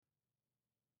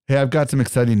Hey, I've got some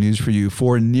exciting news for you.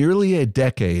 For nearly a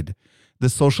decade, the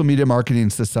Social Media Marketing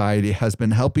Society has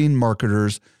been helping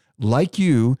marketers like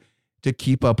you to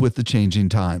keep up with the changing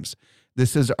times.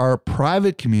 This is our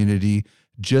private community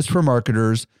just for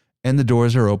marketers, and the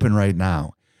doors are open right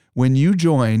now. When you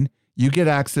join, you get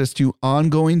access to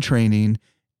ongoing training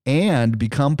and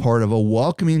become part of a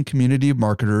welcoming community of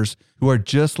marketers who are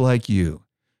just like you.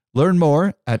 Learn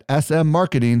more at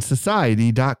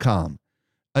smmarketingsociety.com.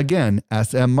 Again,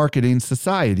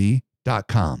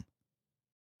 smmarketingsociety.com.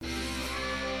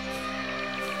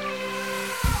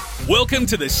 Welcome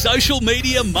to the Social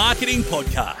Media Marketing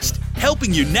Podcast,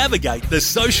 helping you navigate the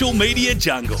social media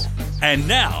jungle. And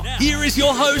now, here is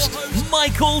your host,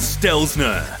 Michael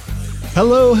Stelzner.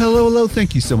 Hello.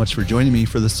 Thank you so much for joining me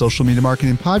for the Social Media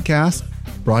Marketing Podcast,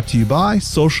 brought to you by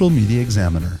Social Media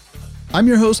Examiner. I'm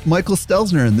your host, Michael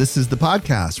Stelzner, and this is the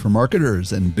podcast for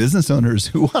marketers and business owners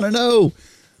who want to know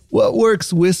what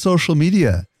works with social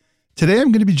media. Today,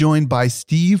 I'm going to be joined by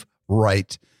Steve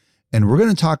Wright, and we're going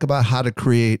to talk about how to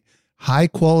create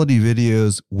high-quality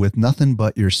videos with nothing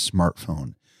but your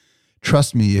smartphone.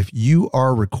 Trust me, if you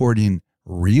are recording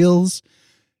Reels,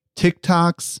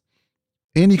 TikToks,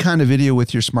 any kind of video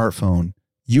with your smartphone,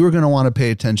 you are going to want to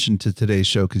pay attention to today's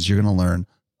show because you're going to learn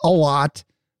a lot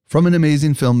from an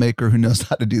amazing filmmaker who knows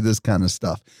how to do this kind of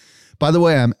stuff. By the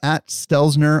way, I'm at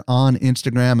Stelzner on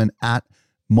Instagram and at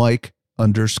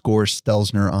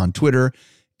Mike_Stelzner on Twitter.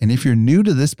 And if you're new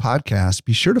to this podcast,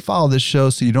 be sure to follow this show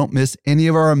so you don't miss any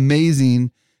of our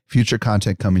amazing future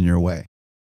content coming your way.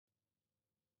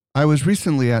 I was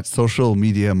recently at Social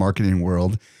Media Marketing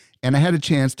World, and I had a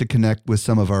chance to connect with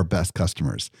some of our best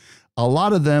customers. A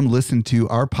lot of them listen to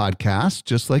our podcast,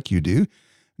 just like you do.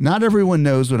 Not everyone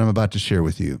knows what I'm about to share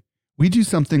with you. We do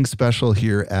something special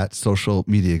here at Social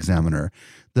Media Examiner.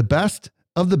 The best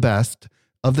of the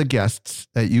guests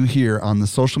that you hear on the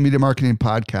Social Media Marketing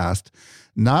Podcast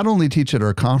not only teach at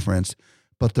our conference,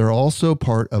 but they're also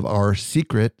part of our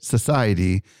secret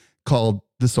society called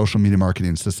the Social Media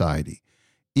Marketing Society.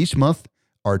 Each month,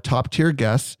 our top tier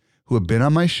guests who have been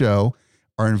on my show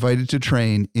are invited to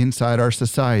train inside our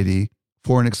society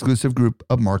for an exclusive group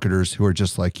of marketers who are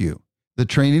just like you. The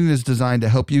training is designed to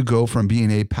help you go from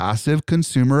being a passive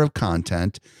consumer of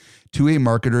content to a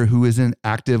marketer who is in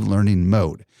active learning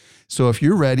mode. So if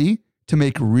you're ready to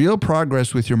make real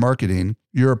progress with your marketing,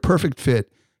 you're a perfect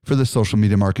fit for the Social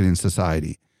Media Marketing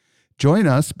Society. Join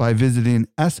us by visiting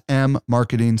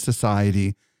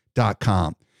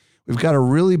smmarketingsociety.com. We've got a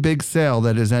really big sale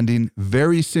that is ending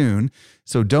very soon,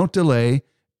 so don't delay.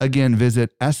 Again,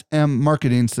 visit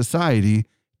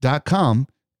smmarketingsociety.com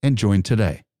and join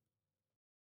today.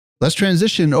 Let's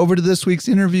transition over to this week's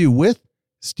interview with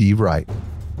Steve Wright.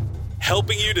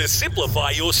 Helping you to simplify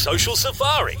your social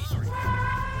safari.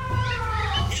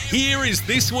 Here is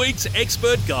this week's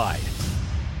expert guide.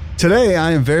 Today,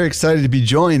 I am very excited to be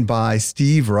joined by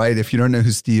Steve Wright. If you don't know who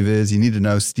Steve is, you need to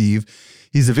know Steve.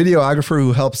 He's a videographer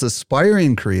who helps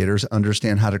aspiring creators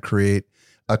understand how to create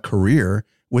a career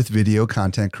with video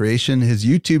content creation. His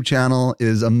YouTube channel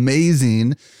is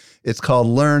amazing. It's called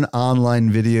Learn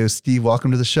Online Video. Steve, welcome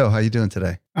to the show. How are you doing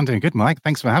today? I'm doing good, Mike.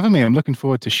 Thanks for having me. I'm looking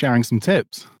forward to sharing some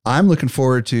tips. I'm looking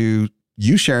forward to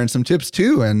you sharing some tips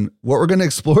too. And what we're going to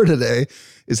explore today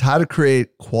is how to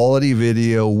create quality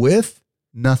video with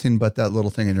nothing but that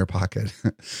little thing in your pocket,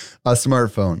 a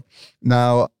smartphone.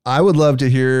 Now, I would love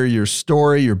to hear your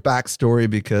story, your backstory,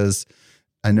 because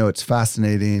I know it's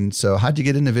fascinating. So how'd you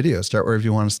get into video? Start wherever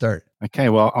you want to start. Okay,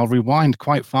 well, I'll rewind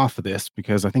quite far for this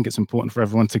because I think it's important for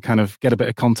everyone to kind of get a bit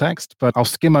of context, but I'll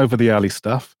skim over the early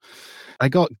stuff. I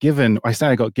basically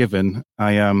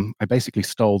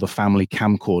stole the family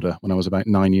camcorder when I was about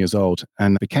 9 years old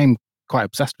and became quite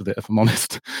obsessed with it, if I'm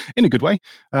honest, in a good way.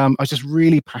 I was just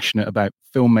really passionate about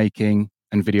filmmaking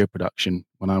and video production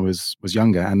when I was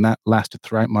younger, and that lasted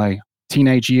throughout my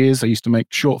teenage years. I used to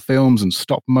make short films and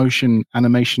stop motion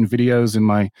animation videos in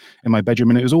my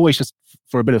bedroom, and it was always just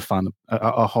for a bit of fun,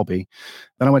 a hobby.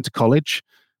 Then I went to college,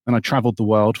 and I traveled the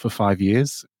world for 5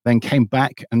 years, then came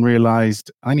back and realized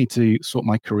I need to sort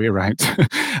my career out,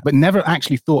 but never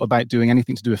actually thought about doing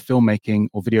anything to do with filmmaking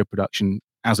or video production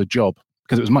as a job,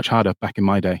 because it was much harder back in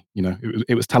my day. You know,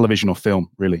 it was television or film,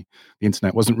 really. The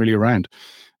internet wasn't really around.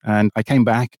 And I came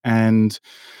back and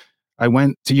I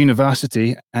went to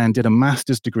university and did a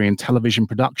master's degree in television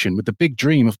production with the big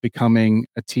dream of becoming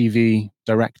a TV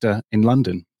director in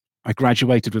London. I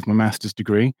graduated with my master's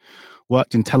degree,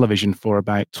 worked in television for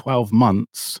about 12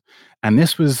 months. And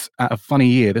this was a funny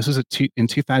year. This was in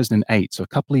 2008, so a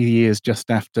couple of years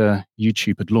just after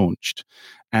YouTube had launched.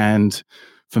 And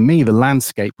for me, the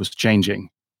landscape was changing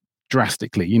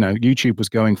drastically. YouTube was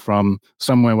going from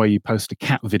somewhere where you post a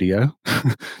cat video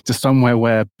to somewhere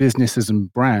where businesses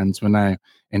and brands were now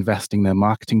investing their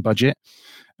marketing budget.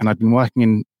 And I'd been working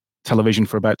in television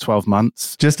for about 12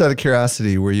 months. Just out of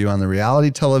curiosity, were you on the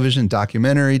reality television,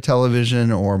 documentary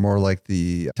television, or more like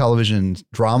the television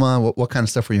drama? What kind of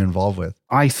stuff were you involved with?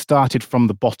 I started from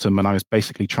the bottom and I was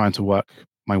basically trying to work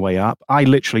my way up. I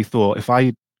literally thought if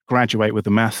I graduate with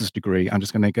a master's degree, I'm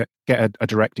just going to get a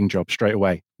directing job straight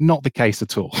away. Not the case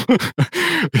at all.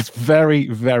 It's very,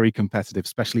 very competitive,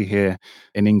 especially here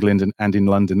in England and in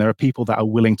London. There are people that are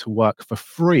willing to work for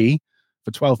free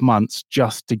for 12 months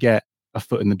just to get a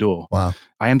foot in the door. Wow.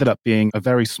 I ended up being a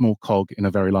very small cog in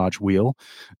a very large wheel.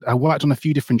 I worked on a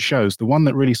few different shows. The one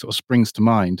that really sort of springs to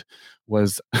mind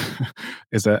is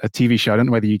a TV show. I don't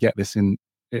know whether you get this in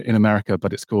America,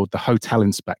 but it's called The Hotel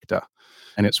Inspector.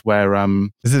 And it's where...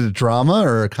 Is it a drama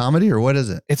or a comedy or what is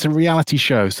it? It's a reality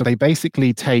show. So they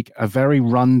basically take a very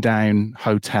rundown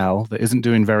hotel that isn't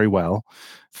doing very well,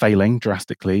 failing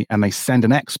drastically, and they send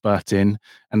an expert in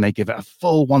and they give it a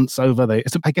full once over.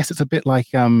 I guess it's a bit like...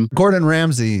 Gordon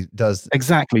Ramsay does.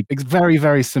 Exactly. It's very,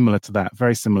 very similar to that.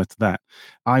 Very similar to that.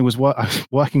 I was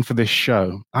working for this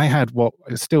show. I had what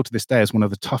still to this day is one of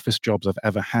the toughest jobs I've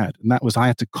ever had. And that was I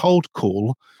had to cold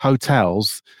call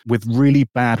hotels with really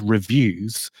bad reviews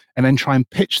and then try and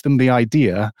pitch them the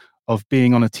idea of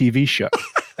being on a TV show.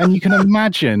 And you can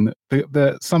imagine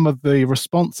some of the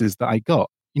responses that I got.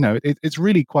 It's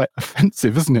really quite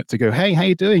offensive, isn't it? To go, hey, how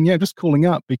you doing? Yeah, just calling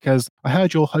up because I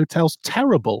heard your hotel's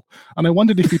terrible. And I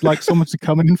wondered if you'd like someone to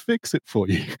come in and fix it for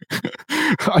you.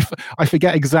 I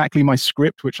forget exactly my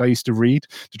script, which I used to read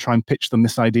to try and pitch them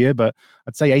this idea. But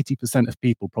I'd say 80% of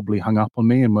people probably hung up on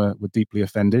me and were deeply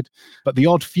offended. But the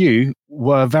odd few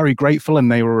were very grateful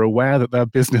and they were aware that their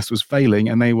business was failing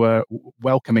and they were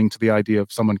welcoming to the idea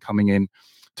of someone coming in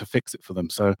to fix it for them.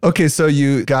 So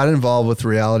you got involved with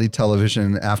reality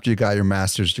television after you got your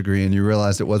master's degree and you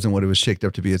realized it wasn't what it was shaped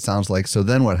up to be, it sounds like. So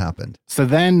then what happened? So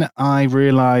then I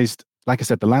realized, like I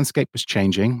said, the landscape was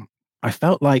changing. I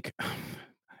felt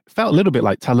a little bit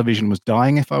like television was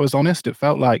dying, if I was honest. It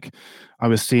felt like I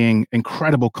was seeing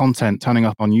incredible content turning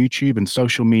up on YouTube and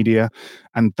social media.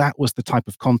 And that was the type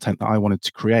of content that I wanted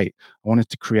to create. I wanted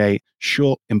to create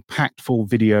short, impactful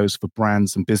videos for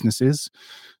brands and businesses.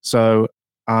 So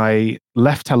I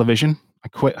left television. I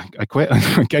quit.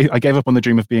 I gave up on the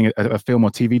dream of being a film or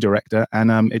TV director,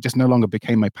 and it just no longer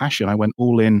became my passion. I went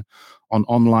all in on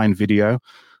online video,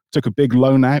 took a big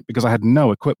loan out because I had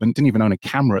no equipment, didn't even own a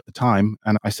camera at the time,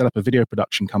 and I set up a video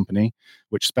production company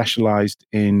which specialized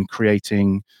in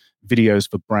creating videos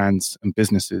for brands and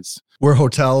businesses. Were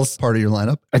hotels part of your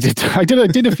lineup? I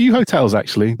did a few hotels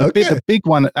actually. The big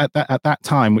one at that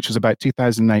time, which was about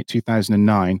 2008,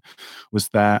 2009, was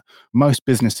that most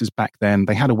businesses back then,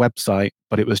 they had a website,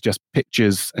 but it was just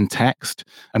pictures and text.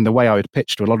 And the way I would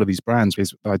pitch to a lot of these brands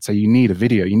was I'd say, you need a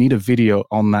video. You need a video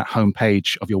on that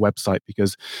homepage of your website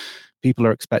because people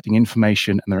are expecting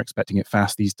information and they're expecting it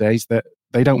fast these days. That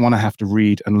they don't want to have to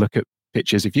read and look at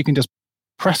pictures. If you can just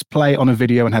press play on a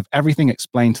video and have everything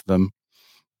explained to them,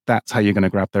 that's how you're going to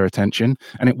grab their attention.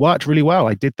 And it worked really well.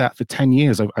 I did that for 10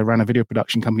 years. I ran a video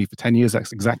production company for 10 years.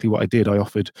 That's exactly what I did. I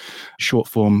offered short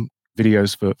form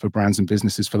videos for brands and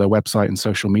businesses for their website and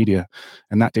social media.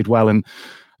 And that did well. And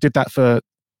did that for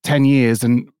 10 years.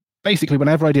 And basically,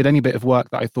 whenever I did any bit of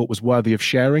work that I thought was worthy of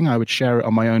sharing, I would share it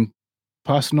on my own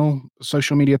personal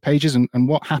social media pages. And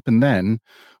what happened then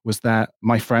was that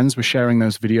my friends were sharing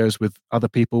those videos with other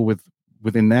people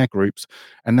within their groups.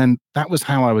 And then that was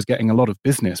how I was getting a lot of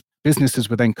business. Businesses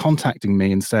were then contacting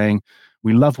me and saying,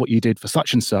 we love what you did for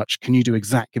such and such. Can you do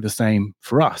exactly the same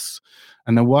for us?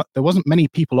 And there wasn't many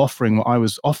people offering what I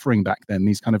was offering back then,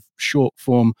 these kind of short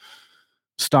form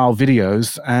style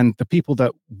videos. And the people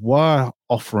that were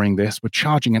offering this were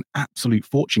charging an absolute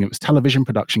fortune. It was television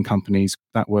production companies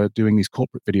that were doing these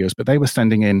corporate videos, but they were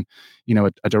sending in,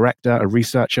 a director, a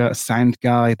researcher, a sound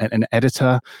guy, an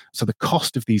editor. So the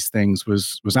cost of these things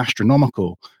was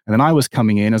astronomical. And then I was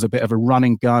coming in as a bit of a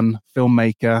running gun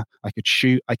filmmaker. I could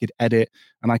shoot, I could edit,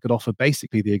 and I could offer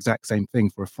basically the exact same thing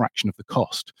for a fraction of the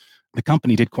cost. The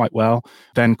company did quite well.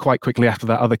 Then quite quickly after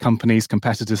that, other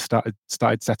competitors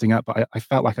started setting up. But I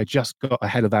felt like I just got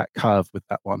ahead of that curve with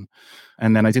that one.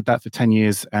 And then I did that for 10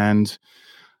 years. And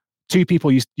two people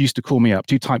used to call me up,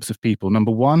 two types of people.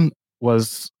 Number one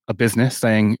was a business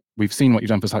saying, we've seen what you've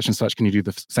done for such and such. Can you do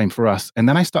the same for us? And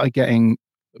then I started getting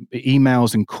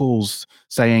emails and calls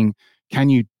saying, can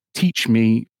you teach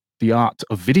me the art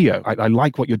of video? I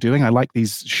like what you're doing. I like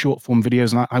these short form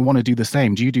videos and I want to do the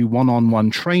same. Do you do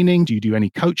one-on-one training? Do you do any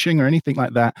coaching or anything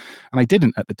like that? And I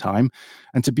didn't at the time.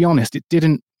 And to be honest, it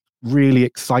didn't really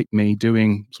excite me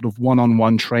doing sort of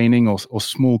one-on-one training or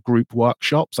small group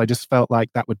workshops. I just felt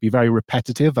like that would be very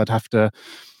repetitive. I'd have to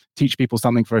teach people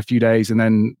something for a few days and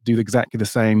then do exactly the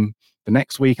same the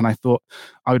next week. And I thought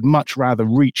I would much rather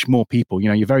reach more people.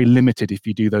 You're very limited if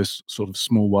you do those sort of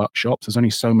small workshops. There's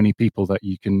only so many people that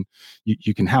you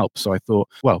can help. So I thought,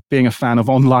 well, being a fan of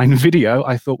online video,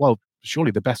 I thought, well,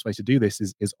 surely the best way to do this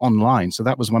is online. So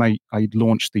that was when I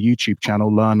launched the YouTube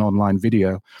channel, Learn Online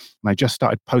Video. And I just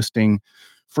started posting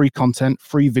free content,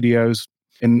 free videos,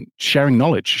 and sharing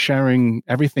knowledge, sharing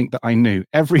everything that I knew.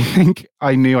 Everything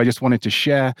I knew, I just wanted to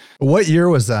share. What year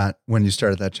was that when you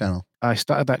started that channel? I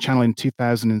started that channel in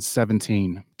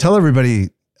 2017. Tell everybody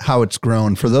how it's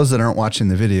grown. For those that aren't watching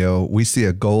the video, we see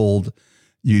a gold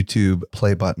YouTube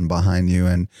play button behind you.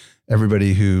 And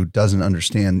everybody who doesn't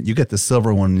understand, you get the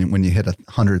silver one when you hit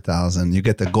 100,000. You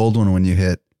get the gold one when you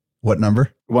hit what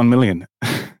number? 1 million.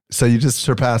 So you just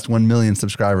surpassed 1 million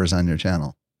subscribers on your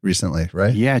channel recently,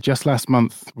 right? Yeah, just last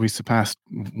month we surpassed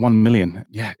 1 million.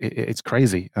 Yeah, it's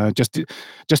crazy. Just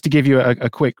to give you a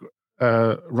quick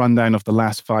rundown of the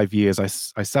last 5 years, I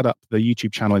set up the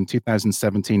YouTube channel in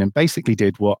 2017 and basically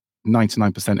did what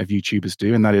 99% of YouTubers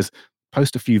do, and that is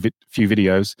post a few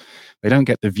videos. They don't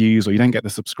get the views or you don't get the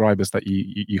subscribers that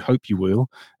you hope you will,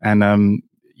 and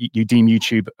you deem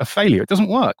YouTube a failure. It doesn't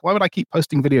work. Why would I keep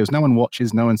posting videos? No one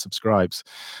watches, no one subscribes.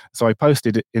 So I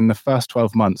posted in the first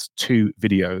 12 months 2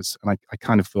 videos, and I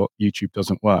kind of thought YouTube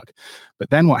doesn't work. But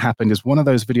then what happened is one of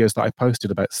those videos that I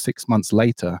posted about 6 months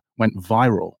later went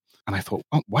viral. And I thought,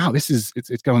 oh, wow, it's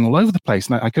going all over the place.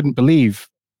 And I couldn't believe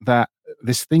that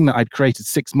this thing that I'd created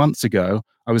 6 months ago,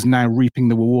 I was now reaping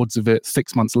the rewards of it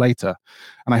 6 months later.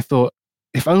 And I thought,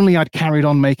 if only I'd carried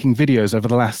on making videos over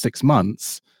the last 6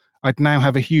 months, I'd now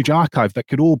have a huge archive that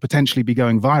could all potentially be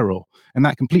going viral. And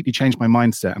that completely changed my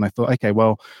mindset. And I thought, okay,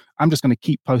 well, I'm just going to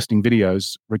keep posting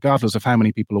videos regardless of how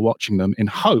many people are watching them, in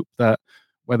hope that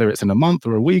whether it's in a month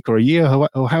or a week or a year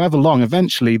or however long,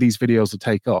 eventually these videos will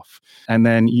take off. And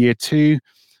then year 2,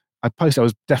 I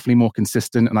was definitely more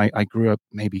consistent, and I grew up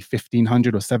maybe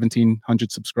 1,500 or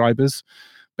 1,700 subscribers.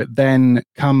 But then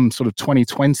come sort of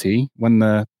 2020, when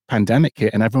the pandemic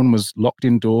hit and everyone was locked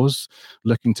indoors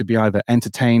looking to be either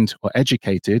entertained or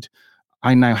educated,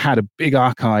 I now had a big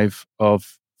archive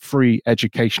of free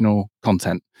educational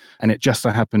content. And it just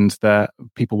so happened that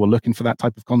people were looking for that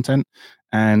type of content,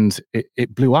 and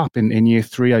it blew up. In year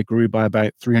 3, I grew by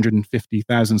about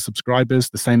 350,000 subscribers.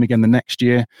 The same again the next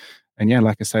year. And yeah,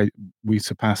 like I say, we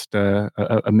surpassed a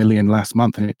million last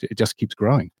month, and it just keeps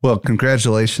growing. Well,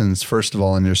 congratulations, first of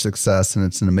all, on your success. And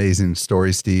it's an amazing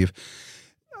story, Steve.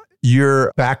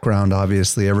 Your background,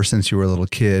 obviously, ever since you were a little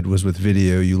kid, was with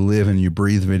video. You live and you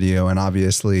breathe video. And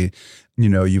obviously,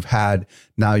 you've had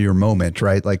now your moment,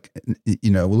 right? Like,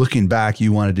 looking back,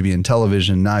 you wanted to be in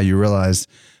television. Now you realize,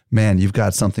 man, you've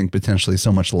got something potentially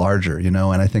so much larger, and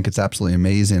I think it's absolutely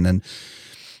amazing. And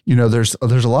there's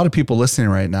a lot of people listening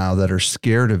right now that are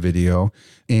scared of video,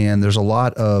 and there's a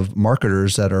lot of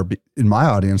marketers that are in my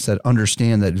audience that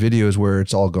understand that video is where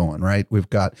it's all going, right? We've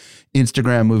got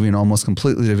Instagram moving almost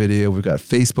completely to video. We've got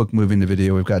Facebook moving to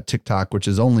video. We've got TikTok, which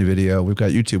is only video. We've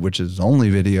got YouTube, which is only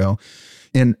video.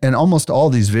 And almost all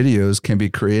these videos can be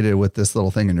created with this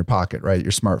little thing in your pocket, right?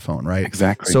 Your smartphone, right?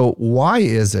 Exactly. So why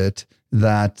is it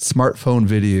that smartphone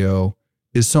video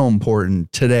is so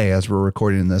important today as we're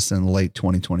recording this in late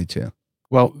 2022?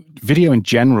 Well, video in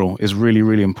general is really,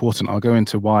 really important. I'll go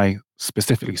into why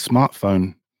specifically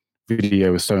smartphone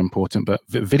video is so important, but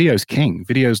video is king.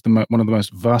 Video is one of the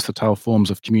most versatile forms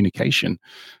of communication.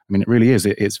 I mean, it really is.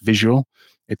 It's visual,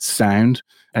 it's sound,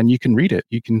 and you can read it.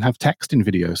 You can have text in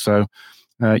video. So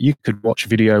you could watch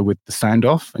video with the sound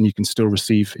off and you can still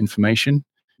receive information.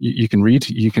 You can read,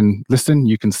 you can listen,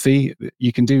 you can see,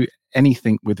 you can do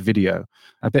anything with video.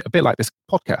 A bit like this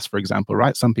podcast, for example,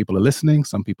 right? Some people are listening,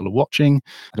 some people are watching.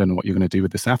 I don't know what you're going to do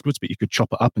with this afterwards, but you could chop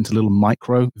it up into little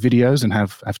micro videos and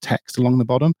have text along the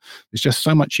bottom. There's just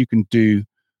so much you can do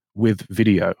with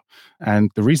video.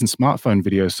 And the reason smartphone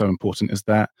video is so important is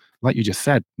that, like you just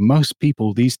said, most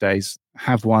people these days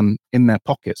have one in their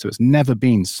pocket. So it's never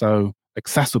been so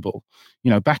accessible.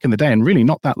 Back in the day, and really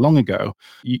not that long ago,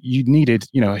 you needed,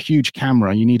 a huge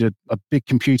camera. You needed a big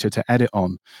computer to edit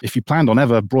on. If you planned on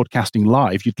ever broadcasting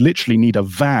live, you'd literally need a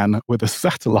van with a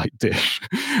satellite dish.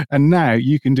 And now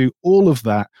you can do all of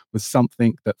that with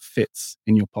something that fits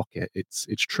in your pocket. It's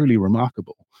truly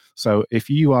remarkable. So if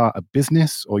you are a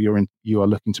business or you are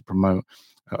looking to promote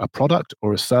a product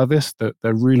or a service, that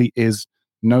there really is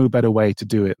no better way to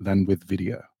do it than with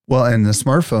video. Well, and the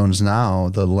smartphones now,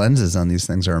 the lenses on these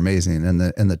things are amazing, and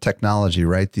the technology,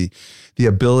 right? The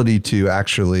ability to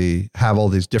actually have all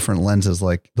these different lenses,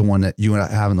 like the one that you and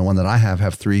I have and the one that I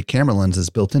have 3 camera lenses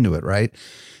built into it, right?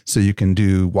 So you can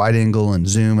do wide angle and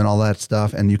zoom and all that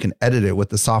stuff, and you can edit it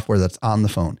with the software that's on the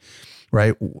phone,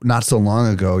 right? Not so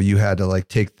long ago, you had to like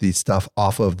take the stuff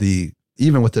off of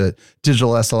even with the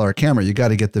digital SLR camera, you got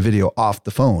to get the video off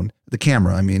the phone, the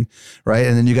camera, I mean, right?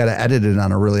 And then you got to edit it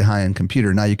on a really high-end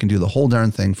computer. Now you can do the whole darn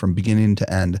thing from beginning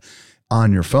to end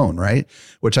on your phone, right?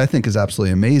 Which I think is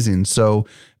absolutely amazing. So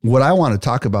what I want to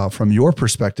talk about from your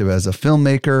perspective as a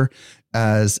filmmaker,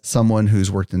 as someone who's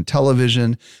worked in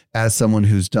television, as someone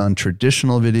who's done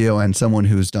traditional video, and someone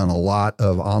who's done a lot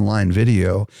of online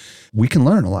video, we can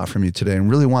learn a lot from you today. And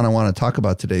really what I want to talk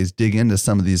about today is dig into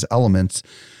some of these elements.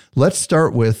 Let's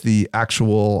start with the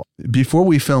actual, before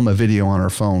we film a video on our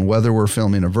phone, whether we're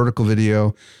filming a vertical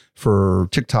video for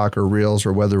TikTok or Reels,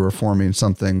 or whether we're forming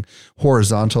something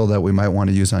horizontal that we might want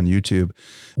to use on YouTube,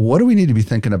 what do we need to be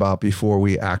thinking about before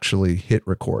we actually hit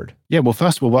record? Yeah, well,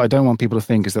 first of all, what I don't want people to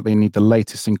think is that they need the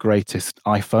latest and greatest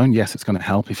iPhone. Yes, it's going to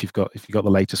help if you've got the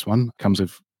latest one. It comes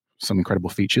with some incredible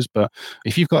features, but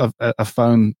if you've got a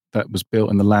phone that was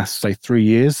built in the last, say, 3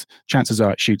 years, chances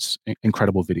are it shoots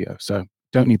incredible video. So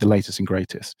don't need the latest and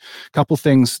greatest. Couple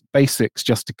things, basics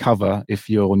just to cover if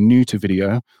you're new to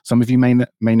video. Some of you may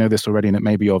know this already and it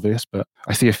may be obvious, but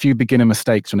I see a few beginner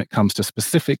mistakes when it comes to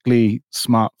specifically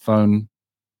smartphone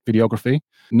videography.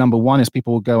 Number one is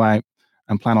people will go out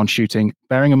and plan on shooting.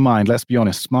 Bearing in mind, let's be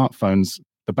honest, smartphones,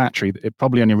 the battery, it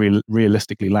probably only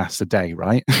realistically lasts a day,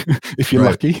 right? If you're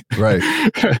lucky. Right.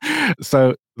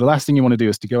 So the last thing you want to do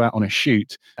is to go out on a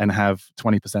shoot and have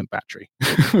 20% battery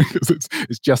because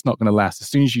it's just not going to last. As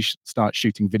soon as you start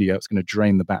shooting video, it's going to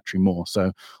drain the battery more.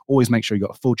 So always make sure you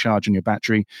got a full charge on your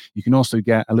battery. You can also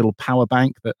get a little power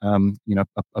bank that,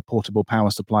 a portable power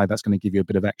supply that's going to give you a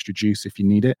bit of extra juice if you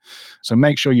need it. So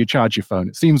make sure you charge your phone.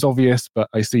 It seems obvious, but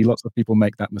I see lots of people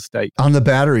make that mistake. On the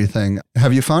battery thing,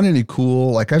 have you found any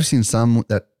cool, like I've seen some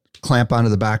that clamp onto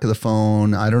the back of the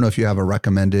phone. I don't know if you have a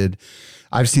recommended.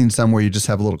 I've seen some where you just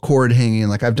have a little cord hanging.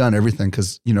 Like I've done everything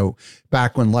because,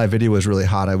 back when live video was really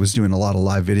hot, I was doing a lot of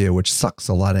live video, which sucks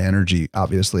a lot of energy,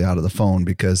 obviously, out of the phone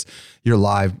because you're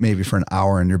live maybe for an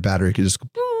hour and your battery could just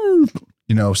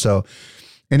go, so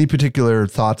any particular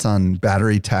thoughts on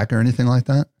battery tech or anything like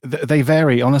that? They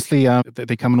vary. Honestly,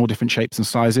 they come in all different shapes and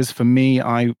sizes. For me,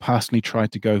 I personally try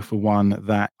to go for one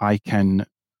that I can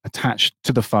attach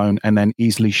to the phone and then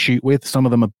easily shoot with. Some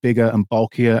of them are bigger and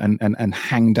bulkier and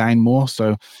hang down more,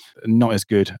 so not as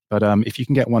good. But if you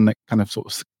can get one that kind of sort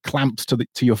of clamps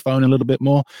to your phone a little bit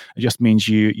more, it just means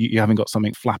you haven't got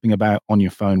something flapping about on your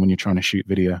phone when you're trying to shoot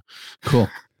video. Cool.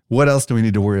 What else do we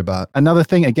need to worry about? Another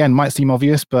thing, again, might seem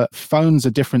obvious, but phones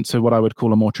are different to what I would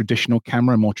call a more traditional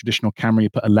camera. A more traditional camera, you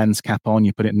put a lens cap on,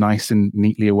 you put it nice and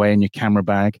neatly away in your camera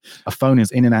bag. A phone is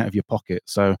in and out of your pocket,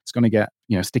 so it's going to get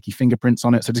sticky fingerprints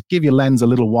on it. So just give your lens a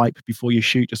little wipe before you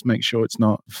shoot. Just make sure it's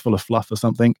not full of fluff or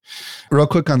something. Real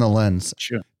quick on the lens.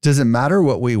 Sure. Does it matter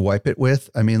what we wipe it with?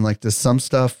 I mean, like, does some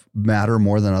stuff matter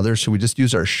more than others? Should we just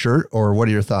use our shirt, or what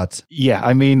are your thoughts? Yeah,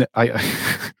 I mean,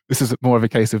 this is more of a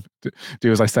case of do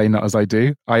as I say, not as I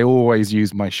do. I always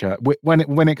use my shirt. When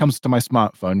it comes to my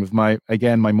smartphone, with my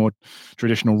more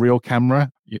traditional real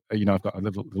camera, I've got a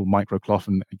little micro cloth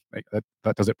and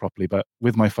that does it properly. But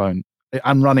with my phone,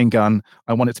 I'm running gun.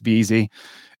 I want it to be easy.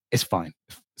 It's fine.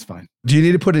 It's fine. Do you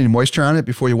need to put any moisture on it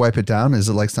before you wipe it down? Is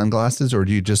it like sunglasses, or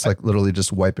do you just literally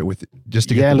just wipe it with just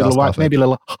to get the dust off? Maybe a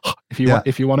little if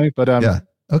you want to. But yeah.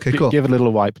 Okay, cool. Give it a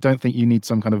little wipe. Don't think you need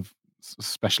some kind of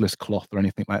specialist cloth or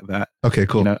anything like that. Okay,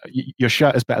 cool. Your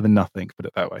shirt is better than nothing, put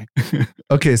it that way.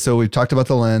 Okay, so we've talked about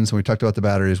the lens and we talked about the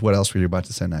batteries. What else were you about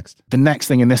to say next? The next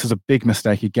thing, and this is a big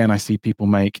mistake again I see people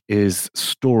make, is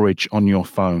storage on your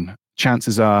phone.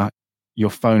 Chances are your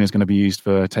phone is going to be used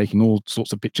for taking all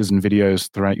sorts of pictures and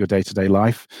videos throughout your day-to-day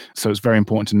life. So it's very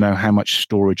important to know how much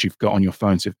storage you've got on your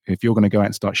phone. So if you're going to go out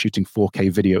and start shooting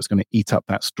 4K video, it's going to eat up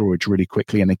that storage really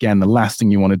quickly. And again, the last thing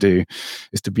you want to do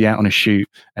is to be out on a shoot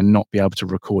and not be able to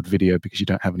record video because you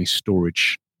don't have any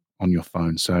storage on your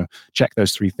phone. So check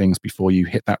those 3 things before you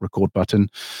hit that record button: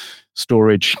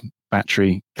 storage,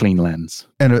 battery, clean lens.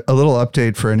 And a little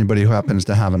update for anybody who happens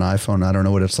to have an iPhone. I don't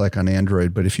know what it's like on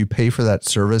Android, but if you pay for that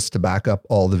service to back up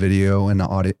all the video and the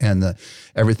audio and the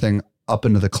everything up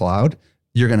into the cloud,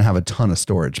 you're going to have a ton of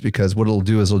storage, because what it'll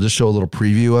do is it'll just show a little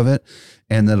preview of it,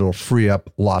 and then it'll free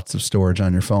up lots of storage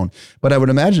on your phone. But I would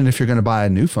imagine if you're going to buy a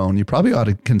new phone, you probably ought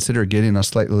to consider getting a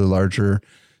slightly larger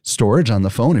storage on the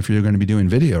phone if you're going to be doing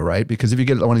video, right? Because if you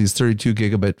get one of these 32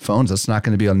 gigabit phones, that's not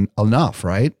going to be enough,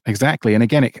 right? Exactly. And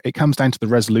again, it comes down to the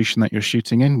resolution that you're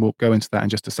shooting in. We'll go into that in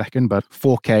just a second, but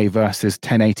 4K versus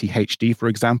 1080 HD, for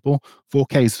example,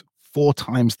 4K is 4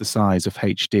 times the size of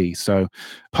HD. So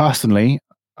personally,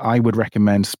 I would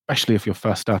recommend, especially if you're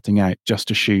first starting out, just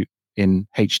to shoot in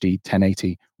HD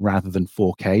 1080 rather than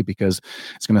 4K, because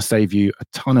it's going to save you a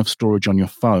ton of storage on your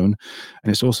phone,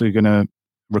 and it's also going to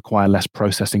require less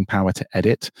processing power to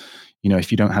edit.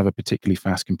 If you don't have a particularly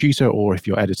fast computer, or if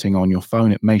you're editing on your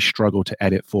phone, it may struggle to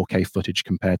edit 4K footage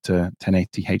compared to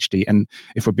 1080 HD. And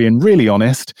if we're being really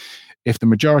honest, if the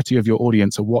majority of your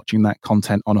audience are watching that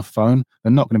content on a phone,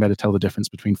 they're not going to be able to tell the difference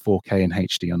between 4K and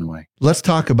HD on the way. Let's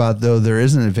talk about, though, there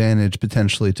is an advantage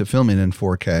potentially to filming in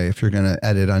 4K if you're going to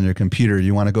edit on your computer.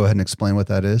 You want to go ahead and explain what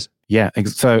that is? Yeah.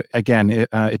 So again,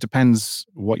 it depends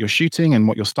what you're shooting and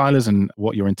what your style is and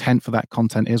what your intent for that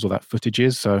content is or that footage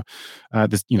is. So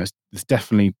there's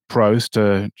definitely pros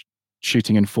to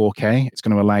shooting in 4K. It's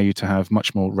going to allow you to have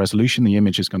much more resolution. The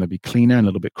image is going to be cleaner and a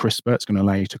little bit crisper. It's going to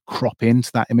allow you to crop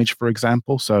into that image, for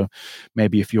example. So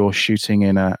maybe if you're shooting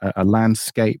in a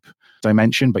landscape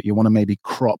dimension, but you want to maybe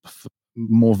crop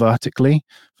more vertically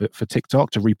for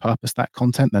TikTok to repurpose that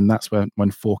content, then that's when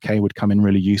 4K would come in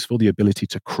really useful, the ability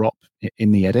to crop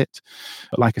in the edit.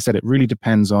 But like I said, it really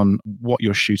depends on what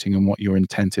you're shooting and what your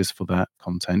intent is for that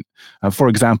content. For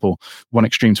example, one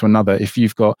extreme to another, if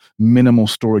you've got minimal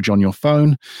storage on your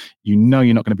phone, you're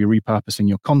not going to be repurposing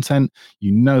your content,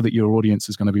 that your audience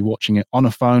is going to be watching it on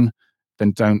a phone,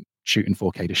 then don't shoot in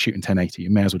 4K, to shoot in 1080.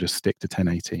 You may as well just stick to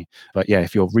 1080. But yeah,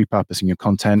 if you're repurposing your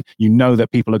content, that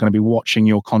people are going to be watching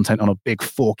your content on a big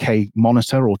 4K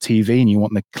monitor or TV, and you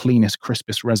want the cleanest,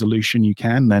 crispest resolution you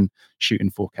can, then shoot in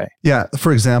 4K. Yeah.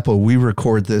 For example, we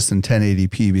record this in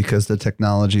 1080p because the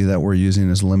technology that we're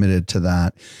using is limited to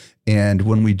that. And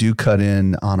when we do cut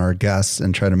in on our guests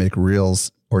and try to make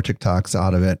reels or TikToks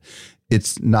out of it,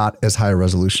 it's not as high a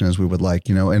resolution as we would like,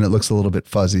 and it looks a little bit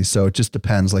fuzzy. So it just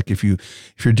depends. Like if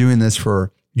you're doing this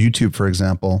for YouTube, for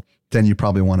example, then you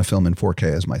probably want to film in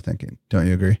 4K is my thinking. Don't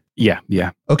you agree? Yeah.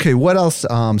 Okay. What else,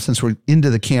 since we're into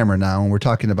the camera now and we're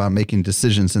talking about making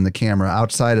decisions in the camera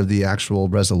outside of the actual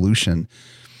resolution,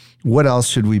 what else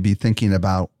should we be thinking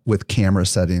about with camera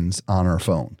settings on our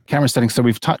phone? Camera settings. So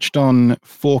we've touched on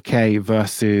 4K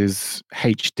versus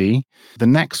HD. The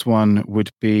next one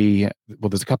would be,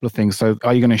 there's a couple of things. So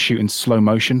are you going to shoot in slow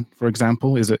motion, for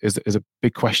example, is a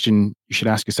big question you should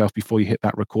ask yourself before you hit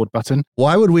that record button.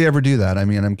 Why would we ever do that? I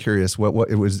mean, I'm curious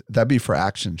what it was. That'd be for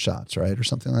action shots, right? Or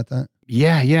something like that?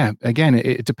 Yeah. Again,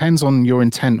 it depends on your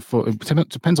intent it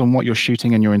depends on what you're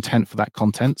shooting and your intent for that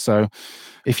content. So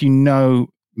if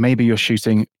maybe you're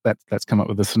shooting, let's come up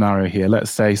with a scenario here.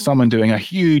 Let's say someone doing a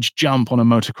huge jump on a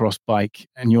motocross bike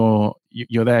and you're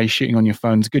there shooting on your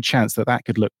phone. There's a good chance that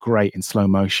could look great in slow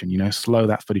motion, slow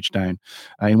that footage down.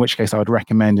 In which case I would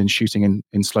recommend in shooting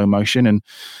in slow motion. And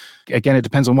again, it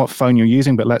depends on what phone you're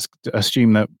using, but let's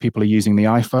assume that people are using the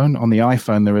iPhone. On the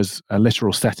iPhone, there is a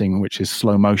literal setting, which is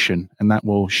slow motion, and that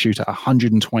will shoot at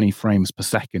 120 frames per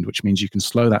second, which means you can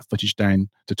slow that footage down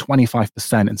to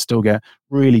 25% and still get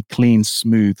really clean,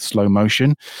 smooth slow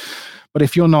motion. But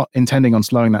if you're not intending on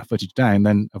slowing that footage down,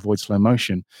 then avoid slow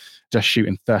motion. Just shoot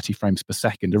in 30 frames per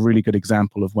second. A really good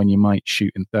example of when you might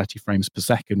shoot in 30 frames per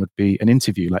second would be an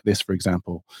interview like this, for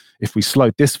example. If we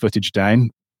slowed this footage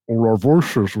down, all our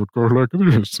voices would go like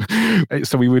this.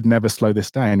 So we would never slow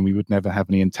this down. We would never have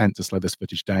any intent to slow this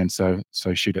footage down. So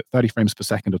shoot at 30 frames per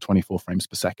second or 24 frames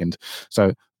per second.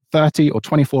 So 30 or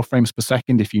 24 frames per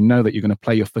second if you know that you're going to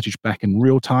play your footage back in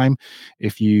real time.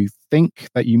 If you think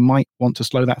that you might want to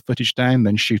slow that footage down,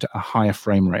 then shoot at a higher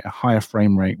frame rate. A higher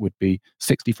frame rate would be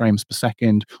 60 frames per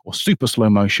second, or super slow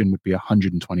motion would be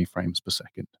 120 frames per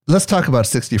second. Let's talk about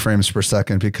 60 frames per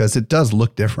second because it does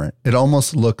look different. It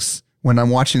almost looks, when I'm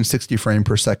watching 60 frame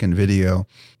per second video,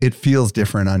 it feels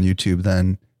different on YouTube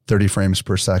than 30 frames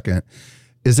per second.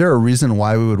 Is there a reason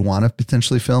why we would want to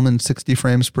potentially film in 60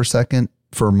 frames per second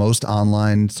for most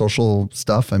online social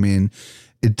stuff? I mean,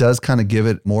 it does kind of give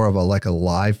it more of a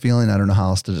live feeling. I don't know how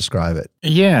else to describe it.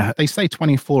 Yeah, they say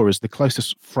 24 is the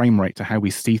closest frame rate to how we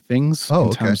see things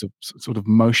in terms of sort of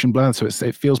motion blur. So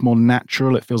it feels more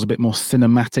natural. It feels a bit more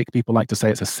cinematic. People like to say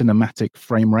it's a cinematic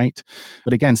frame rate.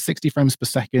 But again, 60 frames per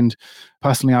second,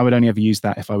 personally, I would only ever use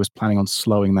that if I was planning on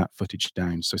slowing that footage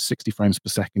down. So 60 frames per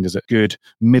second is a good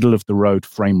middle of the road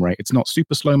frame rate. It's not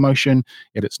super slow motion,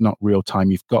 yet it's not real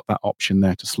time. You've got that option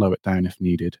there to slow it down if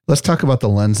needed. Let's talk about the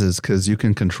lenses, because you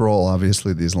can control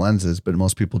obviously these lenses, but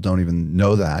most people don't even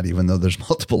know that, even though there's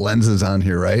multiple lenses on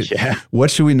here, right? Yeah.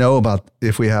 What should we know about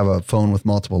if we have a phone with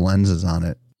multiple lenses on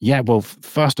it? Yeah, well,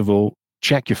 first of all,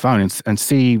 check your phone and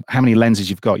see how many lenses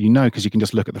you've got. Because you can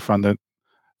just look at the front.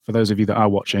 For those of you that are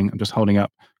watching, I'm just holding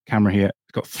up camera here.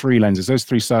 It's got 3 lenses. Those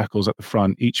 3 circles at the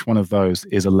front, each one of those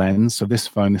is a lens. So this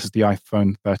is the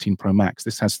iPhone 13 Pro Max.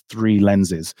 This has 3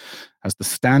 lenses. It has the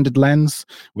standard lens,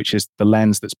 which is the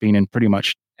lens that's been in pretty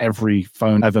much every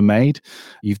phone ever made.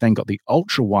 You've then got the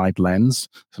ultra wide lens.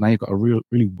 So now you've got a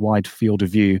really wide field of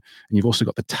view. And you've also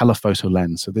got the telephoto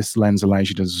lens. So this lens allows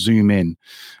you to zoom in.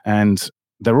 And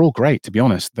they're all great, to be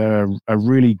honest. They're a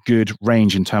really good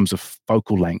range in terms of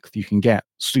focal length. You can get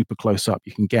super close up.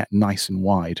 You can get nice and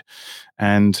wide.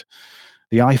 And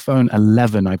the iPhone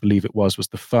 11, I believe it was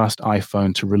the first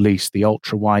iPhone to release the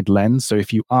ultra wide lens. So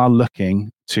if you are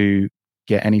looking to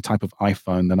get any type of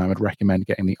iPhone, then I would recommend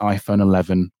getting the iPhone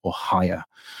 11 or higher.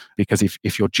 Because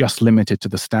if you're just limited to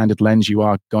the standard lens, you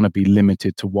are going to be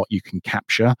limited to what you can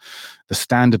capture. The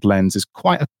standard lens is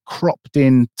quite a cropped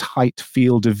in, tight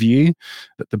field of view,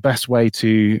 that the best way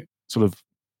to sort of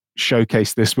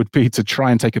showcase this would be to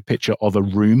try and take a picture of a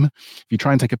room. If you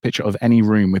try and take a picture of any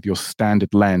room with your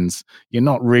standard lens, you're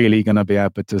not really going to be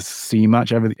able to see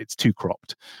much. It's too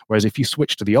cropped. Whereas if you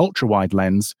switch to the ultra wide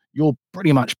lens, you'll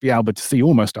pretty much be able to see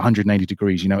almost 180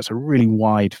 degrees. It's a really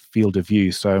wide field of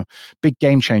view. So big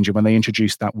game changer when they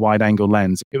introduced that wide angle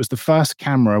lens. It was the first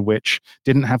camera which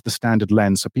didn't have the standard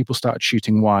lens. So people started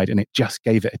shooting wide and it just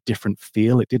gave it a different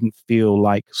feel. It didn't feel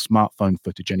like smartphone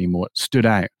footage anymore. It stood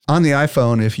out. On the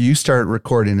iPhone, if you start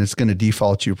recording, it's going to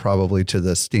default you probably to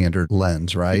the standard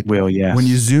lens, right? It will, yes. When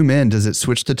you zoom in, does it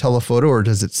switch to telephoto or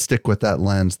does it stick with that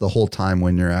lens the whole time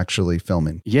when you're actually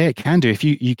filming? Yeah, it can do. If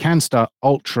you can start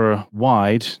ultra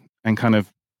wide and kind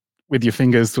of with your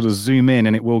fingers sort of zoom in,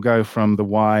 and it will go from the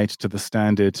wide to the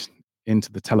standard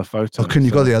into the telephoto. Oh, can you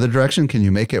go the other direction? Can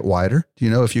you make it wider? Do you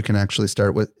know if you can actually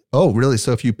start with, oh, really?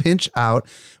 So if you pinch out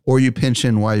or you pinch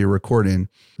in while you're recording,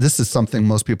 this is something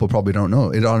most people probably don't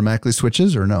know. It automatically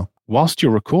switches or no? Whilst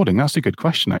you're recording, that's a good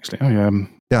question, actually.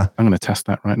 Yeah, I'm going to test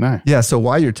that right now. Yeah. So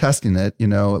while you're testing it,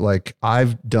 like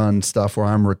I've done stuff where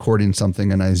I'm recording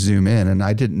something and I zoom in and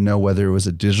I didn't know whether it was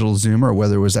a digital zoom or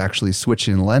whether it was actually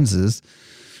switching lenses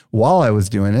while I was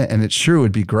doing it. And it sure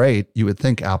would be great. You would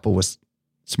think Apple was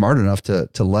smart enough to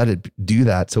let it do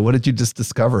that. So what did you just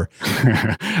discover?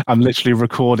 I'm literally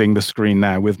recording the screen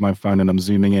now with my phone and I'm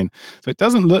zooming in. So it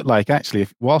doesn't look like actually,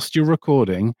 whilst you're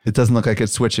recording, it doesn't look like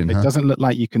it's switching. It doesn't look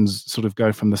like you can sort of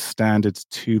go from the standard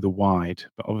to the wide,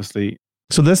 but obviously.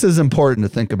 So this is important to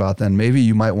think about then. Maybe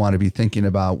you might want to be thinking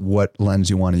about what lens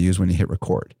you want to use when you hit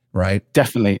record, right?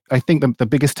 Definitely. I think the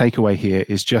biggest takeaway here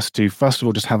is just to, first of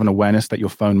all, just have an awareness that your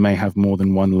phone may have more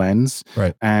than one lens.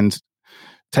 Right. And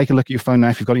take a look at your phone now.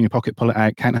 If you've got it in your pocket, pull it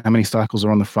out, count how many cycles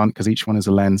are on the front because each one is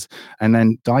a lens. And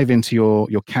then dive into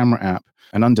your camera app.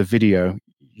 And under video,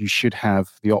 you should have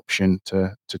the option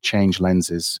to change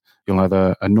lenses. You'll have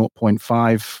a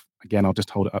 0.5. Again, I'll just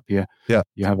hold it up here. Yeah.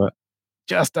 You have a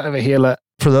just over here.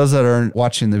 For those that aren't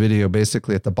watching the video,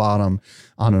 basically at the bottom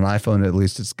on an iPhone, at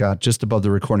least, it's got just above the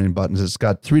recording buttons, it's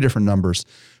got 3 different numbers,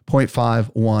 0.5,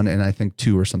 1, and I think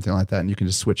 2 or something like that. And you can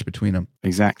just switch between them.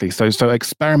 Exactly. So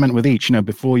experiment with each,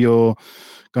 before you're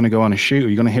going to go on a shoot or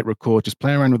you're going to hit record, just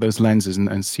play around with those lenses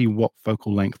and see what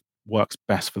focal length works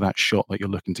best for that shot that you're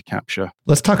looking to capture.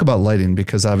 Let's talk about lighting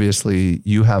because obviously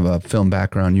you have a film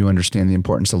background. You understand the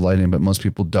importance of lighting, but most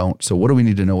people don't. So what do we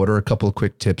need to know? What are a couple of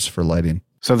quick tips for lighting?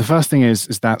 So the first thing is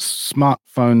that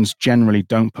smartphones generally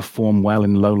don't perform well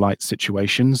in low light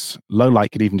situations. Low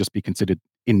light could even just be considered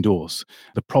indoors.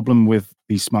 The problem with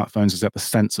these smartphones is that the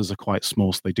sensors are quite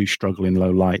small, so they do struggle in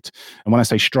low light. And when I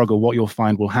say struggle, what you'll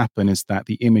find will happen is that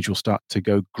the image will start to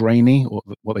go grainy, or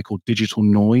what they call digital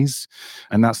noise.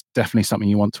 And that's definitely something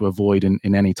you want to avoid in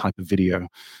any type of video.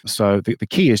 So the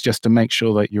key is just to make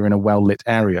sure that you're in a well-lit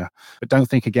area. But don't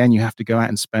think, again, you have to go out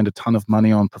and spend a ton of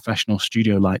money on professional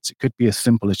studio lights. It could be as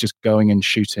simple as just going and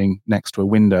shooting next to a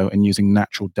window and using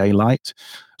natural daylight.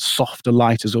 Softer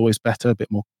light is always better, a bit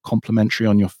more complementary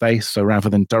on your face. So rather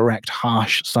than direct,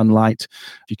 harsh sunlight,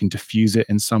 if you can diffuse it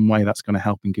in some way, that's going to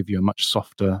help and give you a much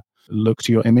softer look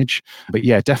to your image. But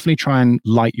yeah, definitely try and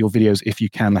light your videos if you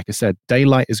can. Like I said,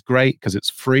 daylight is great because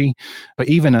it's free, but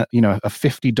even a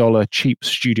 $50 cheap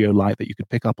studio light that you could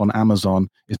pick up on Amazon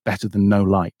is better than no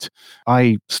light.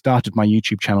 I started my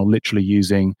YouTube channel literally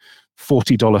using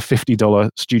 $40, $50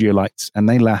 studio lights, and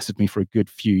they lasted me for a good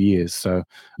few years. So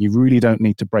you really don't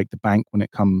need to break the bank when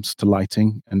it comes to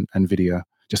lighting and video.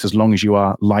 just as long as you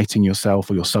are lighting yourself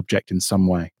or your subject in some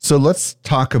way. So let's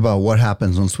talk about what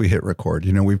happens once we hit record.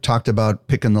 We've talked about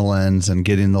picking the lens and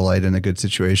getting the light in a good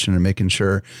situation and making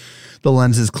sure the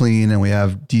lens is clean and we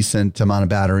have decent amount of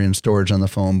battery and storage on the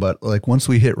phone. But like once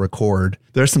we hit record,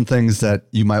 there's some things that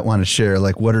you might want to share.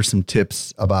 Like what are some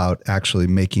tips about actually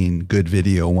making good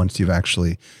video once you've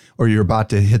actually, or you're about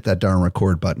to hit that darn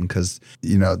record button? Because,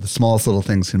 the smallest little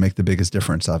things can make the biggest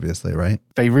difference, obviously, right?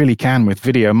 They really can with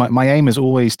video. My aim is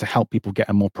always to help people get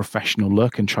a more professional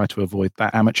look and try to avoid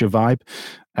that amateur vibe.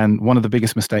 And one of the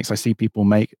biggest mistakes I see people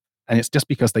make, and it's just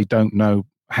because they don't know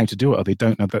how to do it or they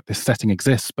don't know that this setting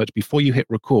exists. But before you hit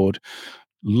record,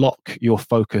 lock your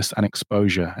focus and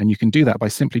exposure. And you can do that by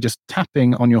simply just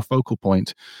tapping on your focal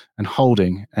point and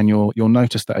holding. And you'll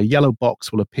notice that a yellow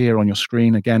box will appear on your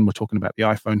screen. Again, we're talking about the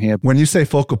iPhone here. When you say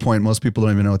focal point, most people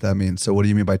don't even know what that means. So what do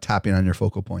you mean by tapping on your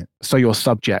focal point? So your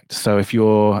subject. So if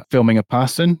you're filming a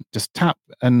person, just tap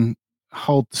and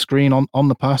hold the screen on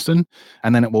the person,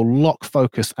 and then it will lock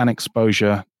focus and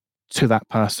exposure to that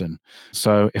person.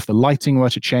 So if the lighting were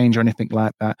to change or anything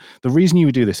like that, the reason you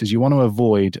would do this is you want to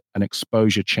avoid an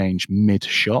exposure change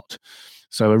mid-shot.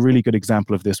 So a really good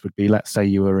example of this would be, let's say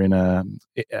you were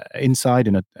inside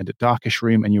in a darkish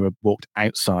room and you were walked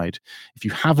outside. If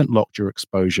you haven't locked your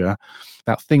exposure,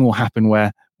 that thing will happen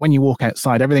where when you walk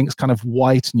outside, everything's kind of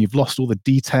white and you've lost all the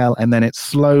detail, and then it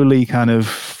slowly kind of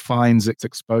finds its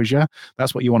exposure.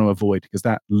 That's what you want to avoid because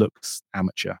that looks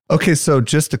amateur. Okay, so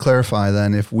just to clarify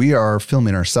then, if we are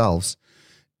filming ourselves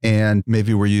and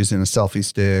maybe we're using a selfie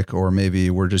stick or maybe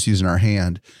we're just using our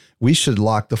hand, we should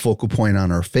lock the focal point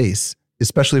on our face,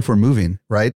 especially if we're moving,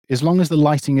 right? As long as the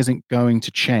lighting isn't going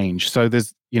to change. So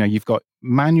there's, you've got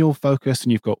manual focus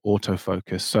and you've got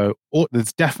autofocus. So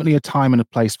there's definitely a time and a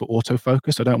place for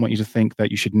autofocus. I don't want you to think that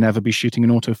you should never be shooting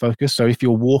in autofocus. So if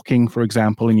you're walking, for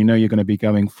example, and you're going to be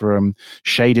going from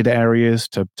shaded areas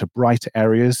to brighter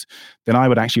areas, then I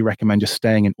would actually recommend just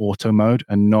staying in auto mode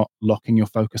and not locking your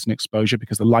focus and exposure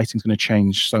because the lighting's going to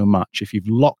change so much. If you've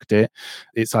locked it,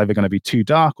 it's either going to be too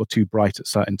dark or too bright at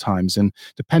certain times. And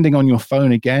depending on your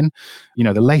phone, again,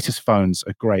 the latest phones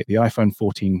are great. The iPhone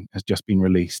 14 has just been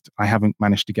released. I haven't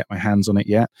managed to get my hands on it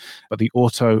yet, but the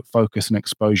auto focus and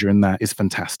exposure in that is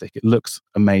fantastic. It looks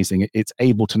amazing. It's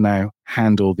able to now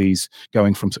handle these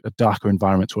going from a darker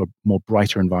environment to a more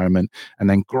brighter environment and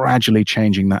then gradually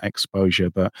changing that exposure.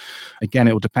 But again,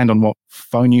 it will depend on what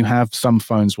phone you have. Some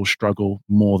phones will struggle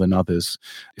more than others.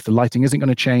 If the lighting isn't going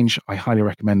to change, I highly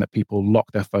recommend that people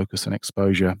lock their focus and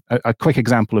exposure. A quick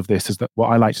example of this is that what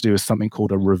I like to do is something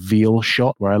called a reveal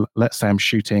shot, where let's say I'm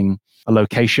shooting a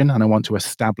location and I want to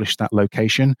establish that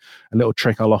location. A little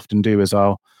trick I'll often do is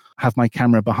I'll have my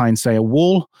camera behind, say, a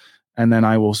wall, and then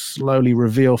I will slowly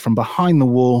reveal from behind the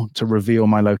wall to reveal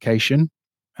my location.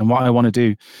 And what I want to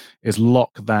do is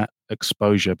lock that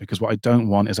exposure, because what I don't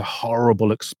want is a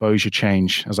horrible exposure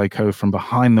change as I go from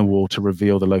behind the wall to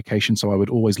reveal the location. So I would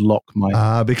always lock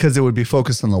my... because it would be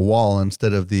focused on the wall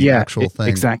instead of the actual thing.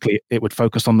 Exactly. It would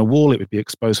focus on the wall. It would be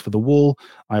exposed for the wall.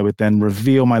 I would then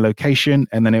reveal my location,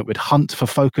 and then it would hunt for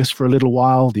focus for a little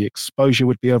while. The exposure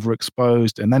would be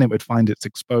overexposed, and then it would find its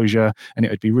exposure, and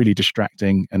it would be really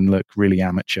distracting and look really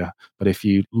amateur. But if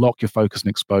you lock your focus and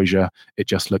exposure, it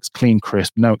just looks clean,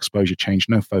 crisp, no exposure change,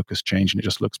 no focus change, and it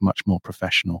just looks much more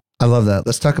professional. I love that.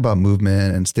 Let's talk about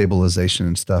movement and stabilization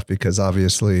and stuff, because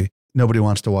obviously nobody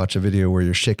wants to watch a video where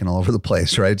you're shaking all over the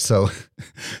place, right? So,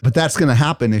 but that's going to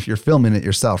happen if you're filming it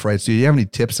yourself, right? So do you have any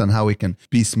tips on how we can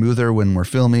be smoother when we're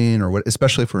filming, or what,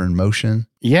 especially if we're in motion?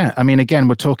 Yeah. I mean, again,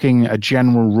 we're talking a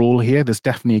general rule here. There's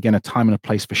definitely, again, a time and a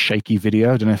place for shaky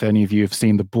video. I don't know if any of you have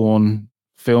seen the Bourne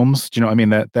films. Do you know what I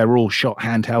mean? They're all shot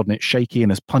handheld and it's shaky and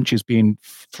there's punches being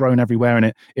thrown everywhere,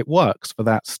 and it works for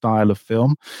that style of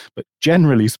film. But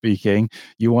generally speaking,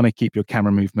 you want to keep your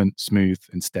camera movement smooth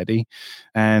and steady.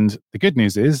 And the good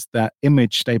news is that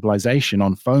image stabilization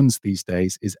on phones these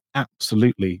days is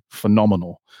absolutely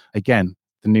phenomenal. Again,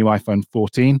 the new iPhone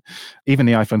 14, even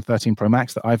the iPhone 13 Pro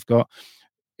Max that I've got,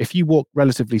 if you walk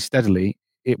relatively steadily,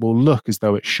 it will look as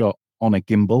though it's shot on a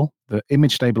gimbal. The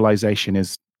image stabilization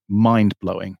is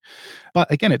mind-blowing.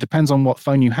 But again, it depends on what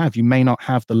phone you have. You may not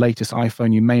have the latest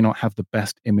iPhone. You may not have the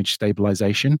best image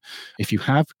stabilization. If you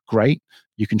have, great.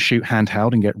 You can shoot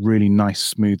handheld and get really nice,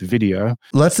 smooth video.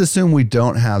 Let's assume we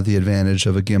don't have the advantage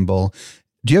of a gimbal.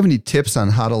 Do you have any tips on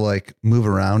how to move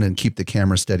around and keep the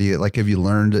camera steady? Have you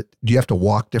learned, do you have to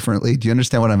walk differently? Do you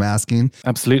understand what I'm asking?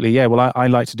 Absolutely. Yeah. Well, I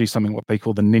like to do something what they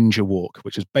call the ninja walk,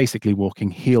 which is basically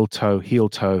walking heel toe,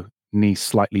 knees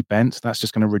slightly bent. That's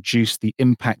just going to reduce the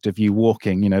impact of you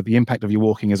walking. The impact of you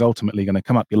walking is ultimately going to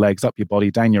come up your legs, up your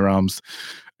body, down your arms,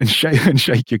 and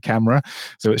shake your camera.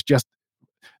 So it's just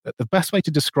The best way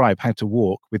to describe how to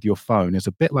walk with your phone is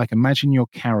a bit like, imagine you're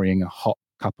carrying a hot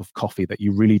cup of coffee that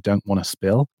you really don't want to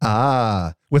spill.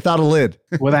 Without a lid.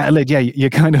 Without a lid, yeah.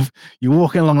 You're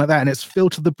walking along like that and it's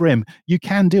filled to the brim. You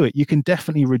can do it. You can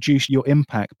definitely reduce your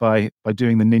impact by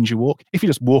doing the ninja walk. If you're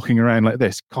just walking around like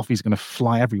this, coffee's going to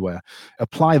fly everywhere.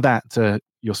 Apply that to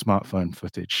your smartphone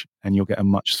footage and you'll get a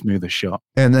much smoother shot.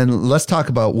 And then let's talk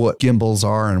about what gimbals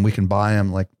are, and we can buy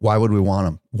them. Like, why would we want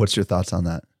them? What's your thoughts on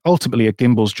that? Ultimately, a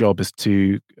gimbal's job is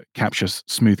to capture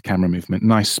smooth camera movement,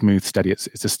 nice, smooth, steady.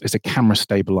 It's a camera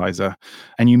stabilizer,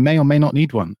 and you may or may not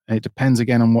need one. It depends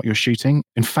again on what you're shooting.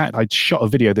 In fact, I shot a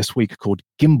video this week called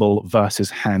Gimbal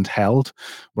versus Handheld,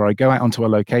 where I go out onto a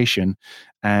location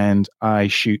and I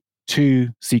shoot 2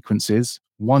 sequences,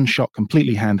 one shot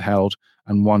completely handheld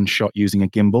and one shot using a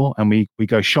gimbal, and we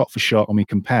go shot for shot and we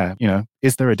compare,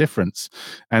 is there a difference?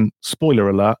 And spoiler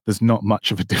alert, there's not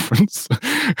much of a difference.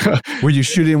 Were you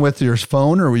shooting with your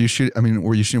phone, or were you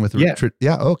shooting with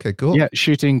yeah, okay, cool. Yeah,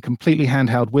 shooting completely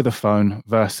handheld with a phone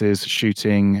versus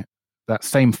shooting that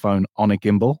same phone on a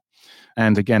gimbal.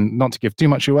 And again, not to give too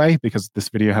much away because this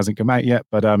video hasn't come out yet,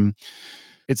 but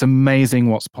it's amazing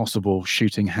what's possible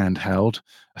shooting handheld,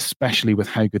 especially with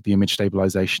how good the image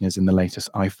stabilization is in the latest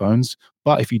iPhones.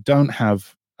 But if you don't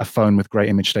have a phone with great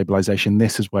image stabilization,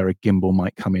 this is where a gimbal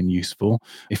might come in useful.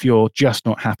 If you're just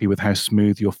not happy with how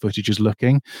smooth your footage is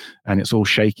looking and it's all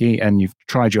shaky and you've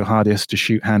tried your hardest to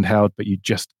shoot handheld, but you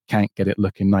just can't get it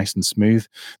looking nice and smooth,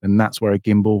 then that's where a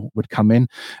gimbal would come in.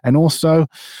 And also,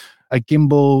 a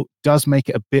gimbal does make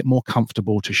it a bit more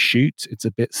comfortable to shoot. It's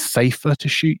a bit safer to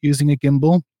shoot using a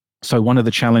gimbal. So one of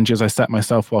the challenges I set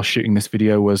myself while shooting this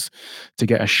video was to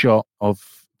get a shot of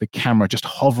the camera just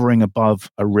hovering above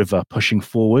a river, pushing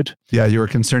forward. Yeah, you were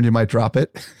concerned you might drop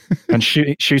it. And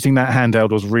shooting that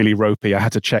handheld was really ropey. I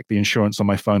had to check the insurance on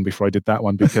my phone before I did that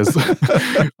one because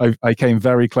I came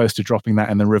very close to dropping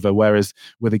that in the river. Whereas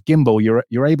with a gimbal,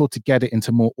 you're able to get it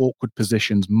into more awkward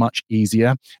positions much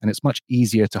easier, and it's much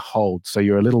easier to hold. So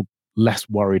you're a little less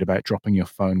worried about dropping your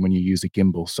phone when you use a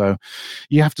gimbal. So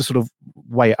you have to sort of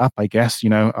weigh it up, I guess.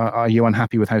 Are you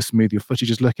unhappy with how smooth your footage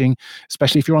is looking?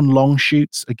 Especially if you're on long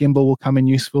shoots, a gimbal will come in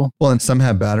useful. Well, and some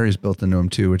have batteries built into them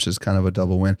too, which is kind of a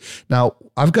double win. Now,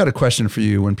 I've got a question for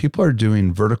you. When people are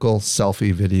doing vertical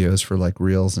selfie videos for like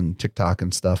Reels and TikTok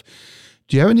and stuff,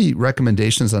 do you have any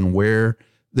recommendations on where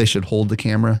they should hold the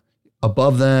camera?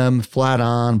 Above them, flat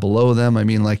on, below them? I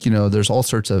mean, there's all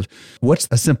sorts of, what's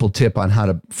a simple tip on how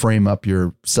to frame up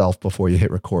yourself before you hit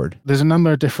record? There's a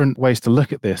number of different ways to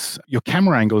look at this. Your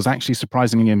camera angle is actually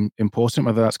surprisingly important,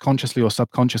 whether that's consciously or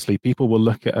subconsciously. People will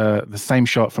look at the same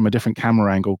shot from a different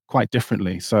camera angle quite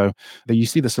differently. So you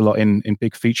see this a lot in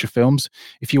big feature films.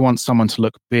 If you want someone to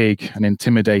look big and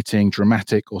intimidating,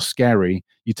 dramatic, or scary,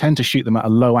 you tend to shoot them at a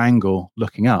low angle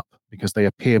looking up, because they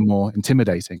appear more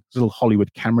intimidating. It's a little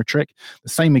Hollywood camera trick. The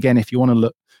same again, if you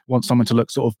want someone to look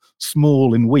sort of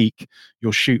small and weak,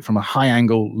 you'll shoot from a high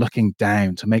angle looking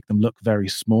down to make them look very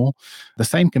small. The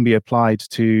same can be applied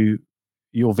to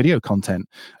your video content.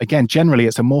 Again, generally,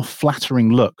 it's a more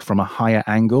flattering look from a higher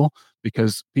angle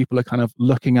because people are kind of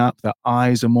looking up, their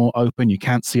eyes are more open. You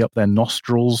can't see up their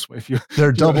nostrils.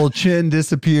 Their double chin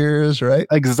disappears, right?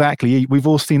 Exactly. We've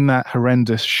all seen that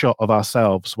horrendous shot of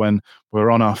ourselves when we're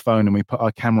on our phone and we put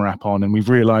our camera app on and we've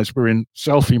realized we're in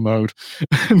selfie mode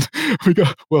and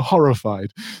we're horrified.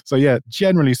 So yeah,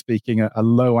 generally speaking, a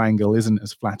low angle isn't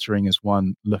as flattering as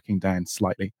one looking down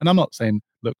slightly. And I'm not saying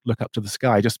look up to the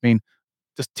sky. I just mean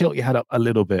just tilt your head up a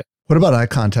little bit. What about eye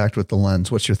contact with the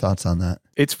lens? What's your thoughts on that?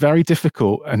 It's very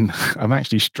difficult, and I'm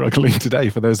actually struggling today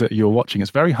for those that you're watching.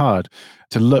 It's very hard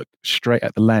to look straight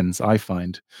at the lens, I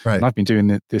find. Right. And I've been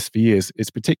doing this for years. It's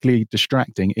particularly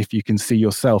distracting if you can see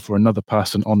yourself or another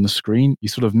person on the screen. You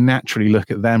sort of naturally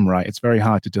look at them, right? It's very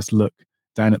hard to just look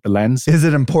down at the lens. Is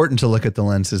it important to look at the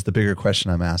lens is the bigger question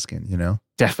I'm asking,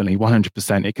 Definitely,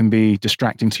 100%. It can be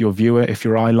distracting to your viewer if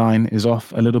your eye line is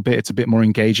off a little bit. It's a bit more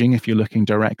engaging if you're looking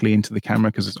directly into the camera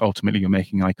because ultimately you're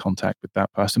making eye contact with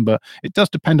that person. But it does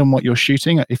depend on what you're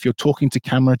shooting. If you're talking to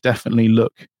camera, definitely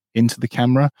look into the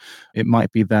camera. It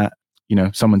might be that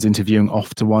someone's interviewing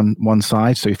off to one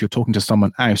side. So if you're talking to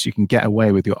someone else, you can get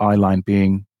away with your eye line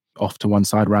being off to one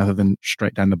side rather than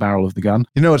straight down the barrel of the gun.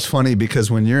 It's funny because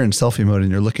when you're in selfie mode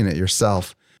and you're looking at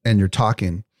yourself and you're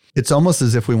talking, it's almost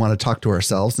as if we want to talk to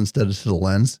ourselves instead of to the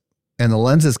lens. And the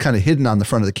lens is kind of hidden on the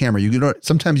front of the camera.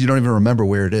 Sometimes you don't even remember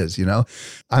where it is,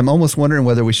 I'm almost wondering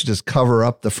whether we should just cover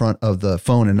up the front of the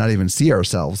phone and not even see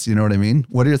ourselves. You know what I mean?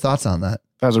 What are your thoughts on that?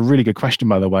 That was a really good question,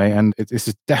 by the way. And this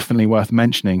is definitely worth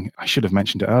mentioning. I should have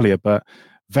mentioned it earlier, but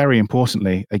very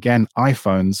importantly, again,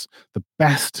 iPhones, the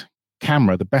best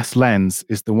camera, the best lens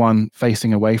is the one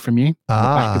facing away from you, the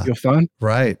back of your phone.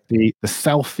 Right. The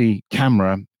selfie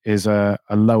camera is a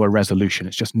lower resolution.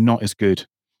 It's just not as good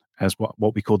as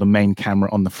what we call the main camera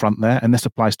on the front there. And this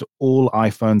applies to all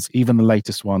iPhones, even the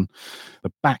latest one.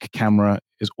 The back camera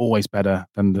is always better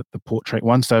than the portrait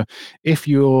one. So if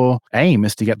your aim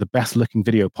is to get the best looking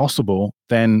video possible,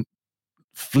 then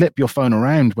flip your phone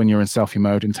around when you're in selfie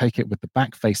mode and take it with the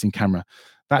back facing camera.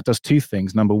 That does two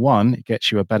things. Number one, it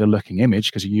gets you a better looking image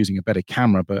because you're using a better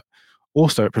camera, but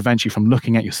also it prevents you from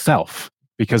looking at yourself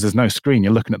because there's no screen.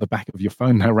 You're looking at the back of your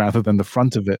phone now rather than the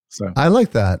front of it. So I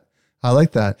like that.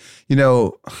 You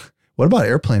know, what about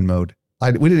airplane mode?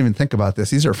 We didn't even think about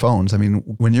this. These are phones. I mean,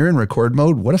 when you're in record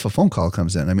mode, what if a phone call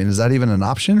comes in? I mean, is that even an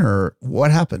option or what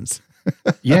happens?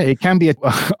 Yeah, it can be.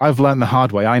 I've learned the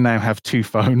hard way. I now have two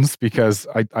phones because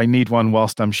I need one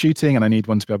whilst I'm shooting and I need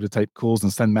one to be able to take calls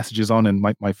and send messages on. And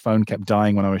my phone kept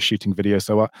dying when I was shooting video.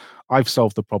 So I've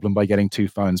solved the problem by getting two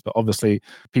phones. But obviously,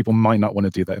 people might not want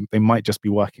to do that. They might just be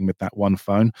working with that one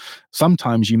phone.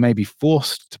 Sometimes you may be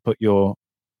forced to put your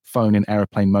phone in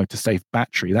airplane mode to save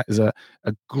battery. That is a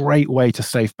great way to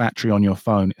save battery on your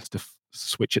phone, is to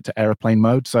switch it to airplane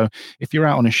mode. So if you're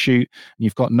out on a shoot and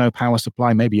you've got no power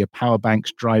supply, maybe your power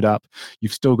bank's dried up,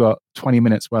 you've still got 20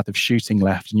 minutes worth of shooting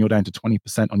left and you're down to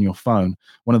 20% on your phone,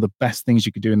 one of the best things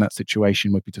you could do in that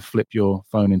situation would be to flip your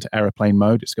phone into airplane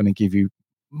mode. It's going to give you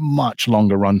much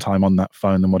longer runtime on that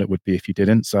phone than what it would be if you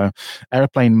didn't. So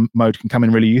airplane mode can come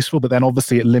in really useful, but then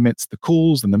obviously it limits the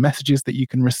calls and the messages that you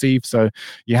can receive. So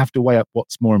you have to weigh up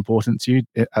what's more important to you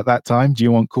at that time. Do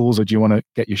you want calls or do you want to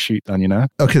get your shoot done, you know?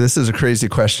 Okay, this is a crazy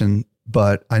question,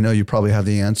 but I know you probably have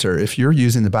the answer. If you're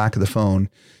using the back of the phone,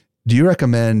 do you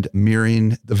recommend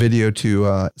mirroring the video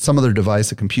to some other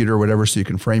device, a computer or whatever, so you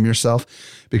can frame yourself?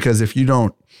 Because if you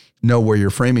don't know where you're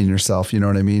framing yourself, you know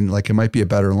what I mean? Like, it might be a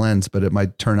better lens, but it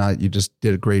might turn out you just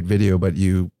did a great video, but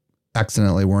you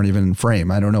accidentally weren't even in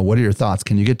frame. I don't know. What are your thoughts?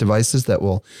 Can you get devices that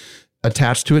will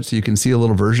attach to it so you can see a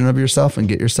little version of yourself and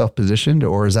get yourself positioned,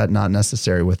 or is that not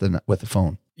necessary with the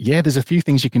phone? Yeah, there's a few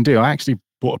things you can do. I actually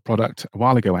bought a product a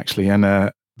while ago, actually, and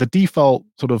the default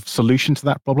sort of solution to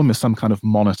that problem is some kind of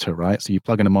monitor, right? So you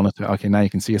plug in a monitor, okay, now you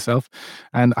can see yourself.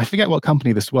 And I forget what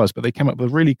company this was, but they came up with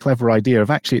a really clever idea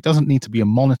of actually, it doesn't need to be a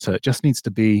monitor. It just needs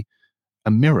to be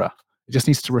a mirror. It just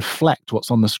needs to reflect what's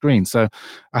on the screen. So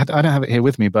I don't have it here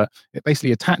with me, but it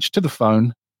basically attached to the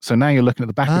phone. So now you're looking at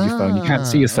the back of your phone. You can't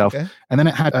see yourself. Okay. And then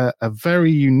it had a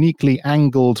very uniquely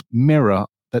angled mirror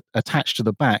that attached to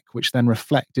the back, which then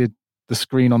reflected the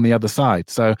screen on the other side.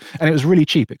 So, and it was really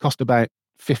cheap. It cost about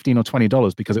 $15 or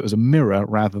 $20 because it was a mirror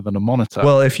rather than a monitor.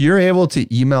 Well, if you're able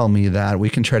to email me that, we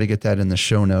can try to get that in the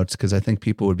show notes, because I think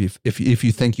people would be, if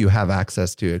you think you have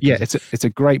access to it. Yeah, it's a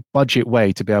great budget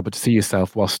way to be able to see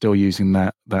yourself while still using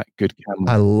that good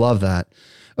camera. I love that.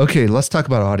 Okay, let's talk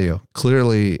about audio.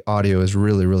 Clearly, audio is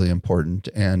really, really important.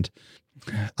 And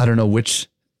I don't know which,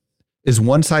 is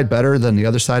one side better than the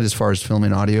other side as far as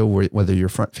filming audio, whether you're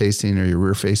front facing or you're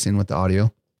rear facing with the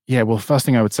audio? Yeah, well, first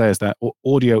thing I would say is that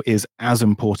audio is as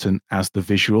important as the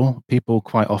visual. People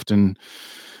quite often,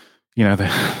 you know,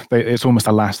 it's almost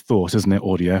a last thought, isn't it?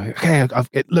 Audio. Okay,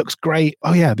 it looks great.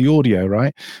 Oh yeah, the audio,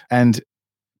 right? And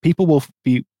people will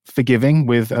be forgiving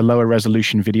with a lower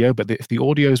resolution video, but if the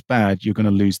audio is bad, you're going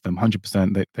to lose them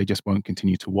 100%. They just won't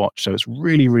continue to watch. So it's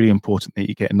really, really important that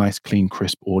you get a nice, clean,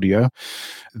 crisp audio.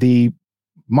 The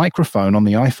microphone on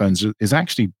the iPhones is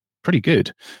actually pretty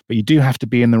good, but you do have to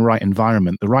be in the right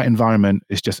environment. The right environment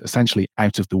is just essentially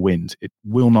out of the wind. It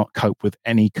will not cope with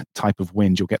any type of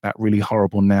wind. You'll get that really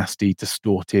horrible, nasty,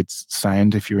 distorted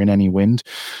sound if you're in any wind.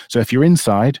 So if you're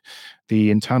inside,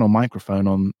 the internal microphone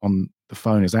on the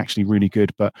phone is actually really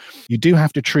good, but you do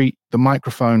have to treat the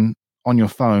microphone on your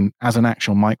phone as an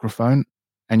actual microphone.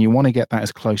 And you want to get that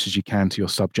as close as you can to your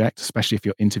subject, especially if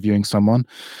you're interviewing someone.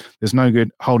 There's no good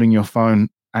holding your phone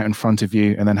out in front of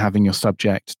you and then having your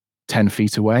subject 10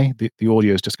 feet away. The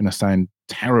audio is just going to sound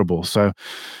terrible. So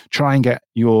try and get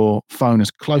your phone as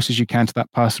close as you can to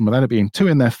that person without it being too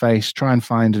in their face. Try and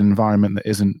find an environment that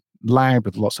isn't loud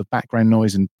with lots of background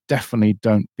noise, and definitely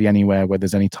don't be anywhere where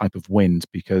there's any type of wind,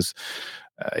 because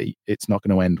it's not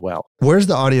going to end well. Where's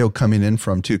the audio coming in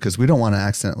from too? Because we don't want to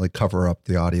accidentally cover up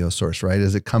the audio source, right?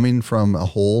 Is it coming from a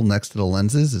hole next to the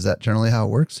lenses? Is that generally how it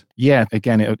works? Yeah,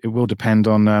 again, it will depend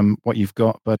on what you've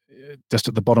got, but just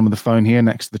at the bottom of the phone here,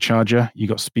 next to the charger, you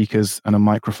got speakers and a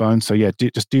microphone. So yeah,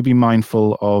 just be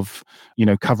mindful of,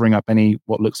 covering up any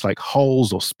what looks like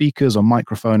holes or speakers or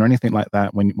microphone or anything like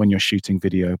that when you're shooting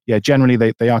video. Yeah, generally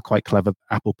they are quite clever.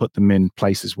 Apple put them in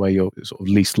places where you're sort of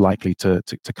least likely to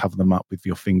cover them up with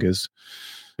your fingers.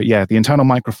 But yeah, the internal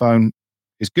microphone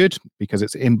is good because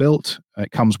it's inbuilt.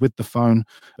 It comes with the phone,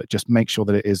 but just make sure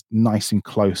that it is nice and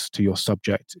close to your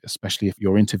subject, especially if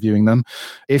you're interviewing them.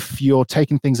 If you're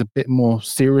taking things a bit more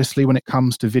seriously when it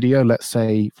comes to video, let's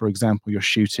say, for example, you're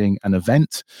shooting an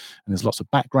event and there's lots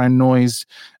of background noise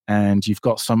and you've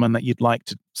got someone that you'd like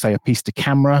to say a piece to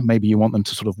camera. Maybe you want them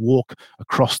to sort of walk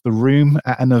across the room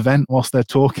at an event whilst they're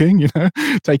talking,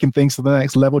 taking things to the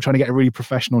next level, trying to get a really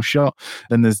professional shot.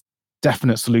 Then there's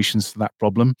definite solutions to that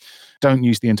problem. Don't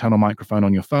use the internal microphone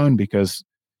on your phone because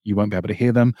you won't be able to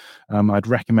hear them. I'd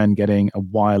recommend getting a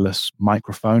wireless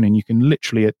microphone, and you can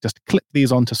literally just clip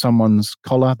these onto someone's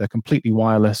collar. They're completely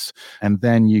wireless, and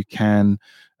then you can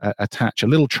attach a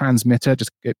little transmitter.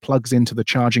 Just it plugs into the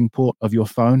charging port of your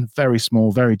phone, very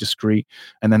small, very discreet,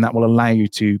 and then that will allow you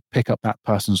to pick up that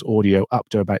person's audio up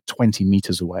to about 20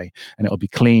 meters away, and it'll be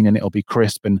clean and it'll be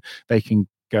crisp, and they can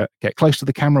get close to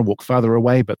the camera, walk further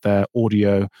away, but their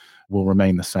audio will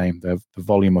remain the same. The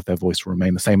volume of their voice will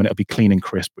remain the same, and it'll be clean and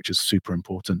crisp, which is super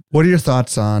important. What are your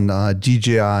thoughts on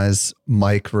DJI's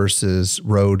mic versus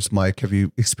Rode's mic? Have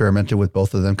you experimented with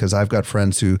both of them? Because I've got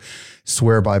friends who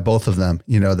swear by both of them,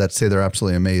 that say they're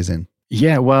absolutely amazing.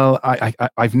 Yeah, well,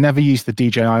 I've never used the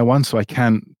DJI one, so I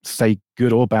can't say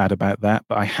good or bad about that,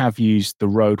 but I have used the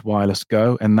Rode Wireless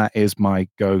Go, and that is my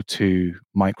go-to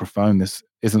microphone. This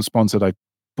isn't sponsored. I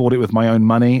bought it with my own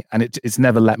money, and it's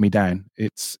never let me down.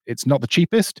 It's not the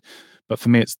cheapest, but for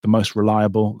me, it's the most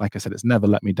reliable. Like I said, it's never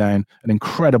let me down. An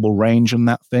incredible range on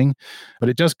that thing, but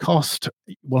it does cost,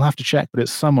 we'll have to check, but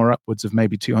it's somewhere upwards of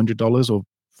maybe $200 or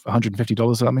 $150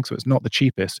 or something. So it's not the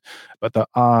cheapest, but there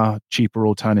are cheaper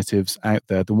alternatives out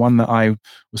there. The one that I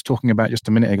was talking about just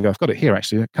a minute ago, I've got it here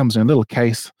actually. It comes in a little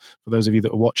case for those of you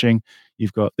that are watching.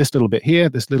 You've got this little bit here,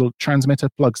 this little transmitter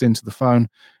plugs into the phone,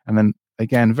 and then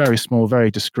again, very small,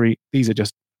 very discreet.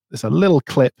 It's a little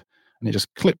clip, and it just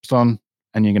clips on,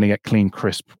 and you're going to get clean,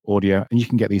 crisp audio. And you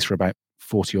can get these for about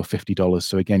 $40 or $50.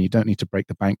 So again, you don't need to break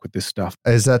the bank with this stuff.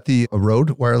 Is that the Rode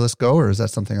Wireless Go, or is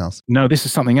that something else? No, this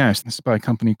is something else. This is by a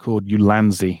company called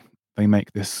Ulanzi. They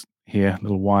make this here,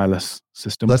 little wireless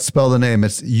system. Let's spell the name.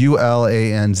 It's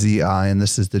Ulanzi, and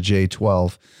this is the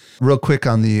J12. Real quick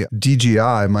on the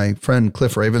DJI, my friend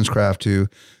Cliff Ravenscraft, who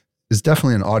is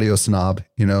definitely an audio snob.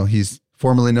 He's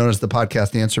formerly known as the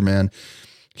Podcast Answer Man.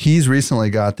 He's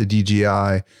recently got the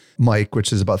DJI mic,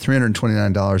 which is about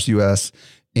 $329 US.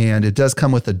 And it does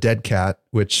come with a dead cat,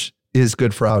 which is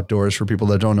good for outdoors. For people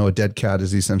that don't know, a dead cat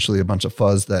is essentially a bunch of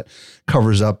fuzz that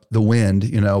covers up the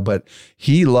wind, but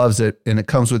he loves it. And it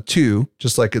comes with two,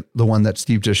 just like the one that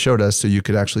Steve just showed us. So you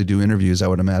could actually do interviews, I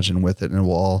would imagine, with it, and it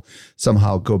will all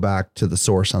somehow go back to the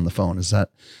source on the phone. Is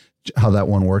that how that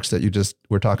one works that you just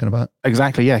were talking about?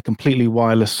 Exactly. Yeah. Completely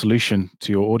wireless solution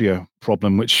to your audio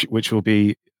problem, which will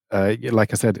be,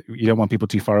 like I said, you don't want people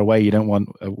too far away. You don't want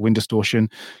wind distortion.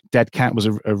 Dead cat was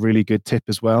a really good tip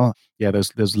as well. Yeah,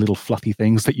 those little fluffy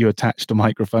things that you attach to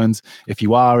microphones. If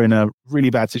you are in a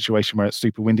really bad situation where it's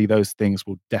super windy, those things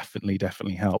will definitely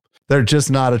help. They're just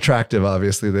not attractive,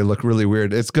 obviously. They look really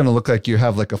weird. It's going to look like you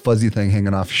have like a fuzzy thing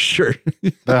hanging off your shirt.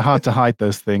 They're hard to hide,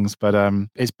 those things, but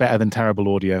it's better than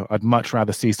terrible audio. I'd much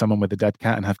rather see someone with a dead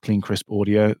cat and have clean, crisp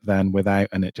audio than without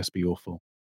and it just be awful.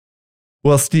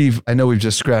 Well, Steve, I know we've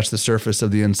just scratched the surface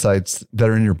of the insights that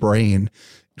are in your brain.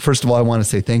 First of all, I want to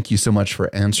say thank you so much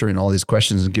for answering all these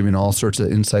questions and giving all sorts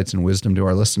of insights and wisdom to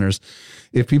our listeners.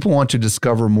 If people want to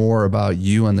discover more about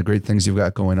you and the great things you've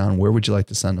got going on, where would you like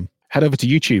to send them? Head over to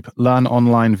YouTube, Learn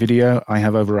Online Video. I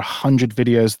have over 100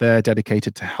 videos there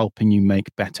dedicated to helping you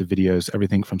make better videos.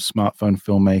 Everything from smartphone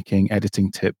filmmaking,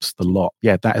 editing tips, the lot.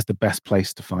 Yeah, that is the best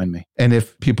place to find me. And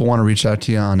if people want to reach out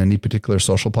to you on any particular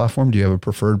social platform, do you have a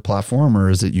preferred platform, or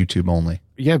is it YouTube only?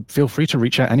 Yeah, feel free to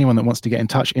reach out. Anyone that wants to get in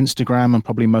touch. Instagram, I'm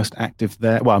probably most active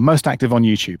there. Well, most active on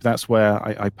YouTube. That's where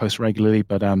I post regularly.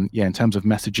 But yeah, in terms of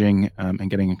messaging and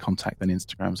getting in contact, then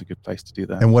Instagram is a good place to do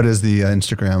that. And what is the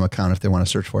Instagram account if they want to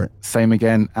search for it? Same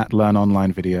again, at Learn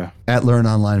Online Video. At Learn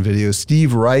Online Video.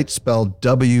 Steve Wright, spelled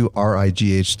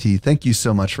W-R-I-G-H-T. Thank you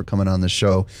so much for coming on the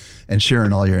show and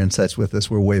sharing all your insights with us.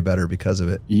 We're way better because of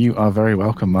it. You are very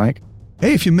welcome, Mike.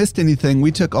 Hey, if you missed anything,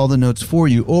 we took all the notes for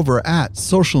you over at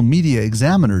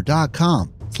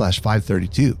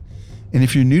socialmediaexaminer.com/532. And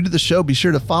if you're new to the show, be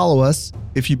sure to follow us.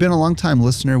 If you've been a long-time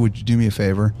listener, would you do me a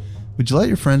favor? Would you let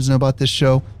your friends know about this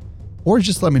show? Or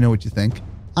just let me know what you think.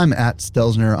 I'm at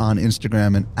Stelzner on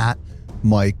Instagram and at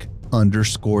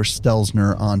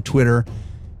Mike_Stelzner on Twitter.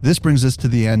 This brings us to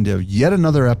the end of yet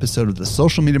another episode of the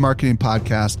Social Media Marketing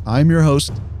Podcast. I'm your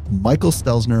host, Michael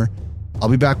Stelzner. I'll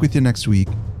be back with you next week.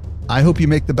 I hope you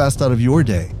make the best out of your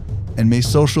day, and may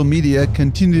social media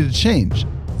continue to change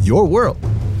your world.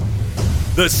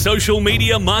 The Social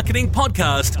Media Marketing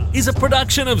Podcast is a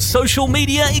production of Social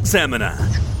Media Examiner.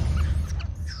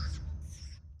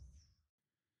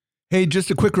 Hey, just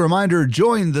a quick reminder,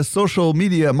 join the Social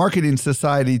Media Marketing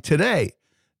Society today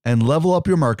and level up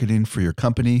your marketing for your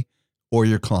company or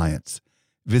your clients.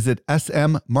 Visit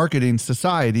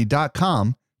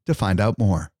smmarketingsociety.com to find out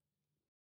more.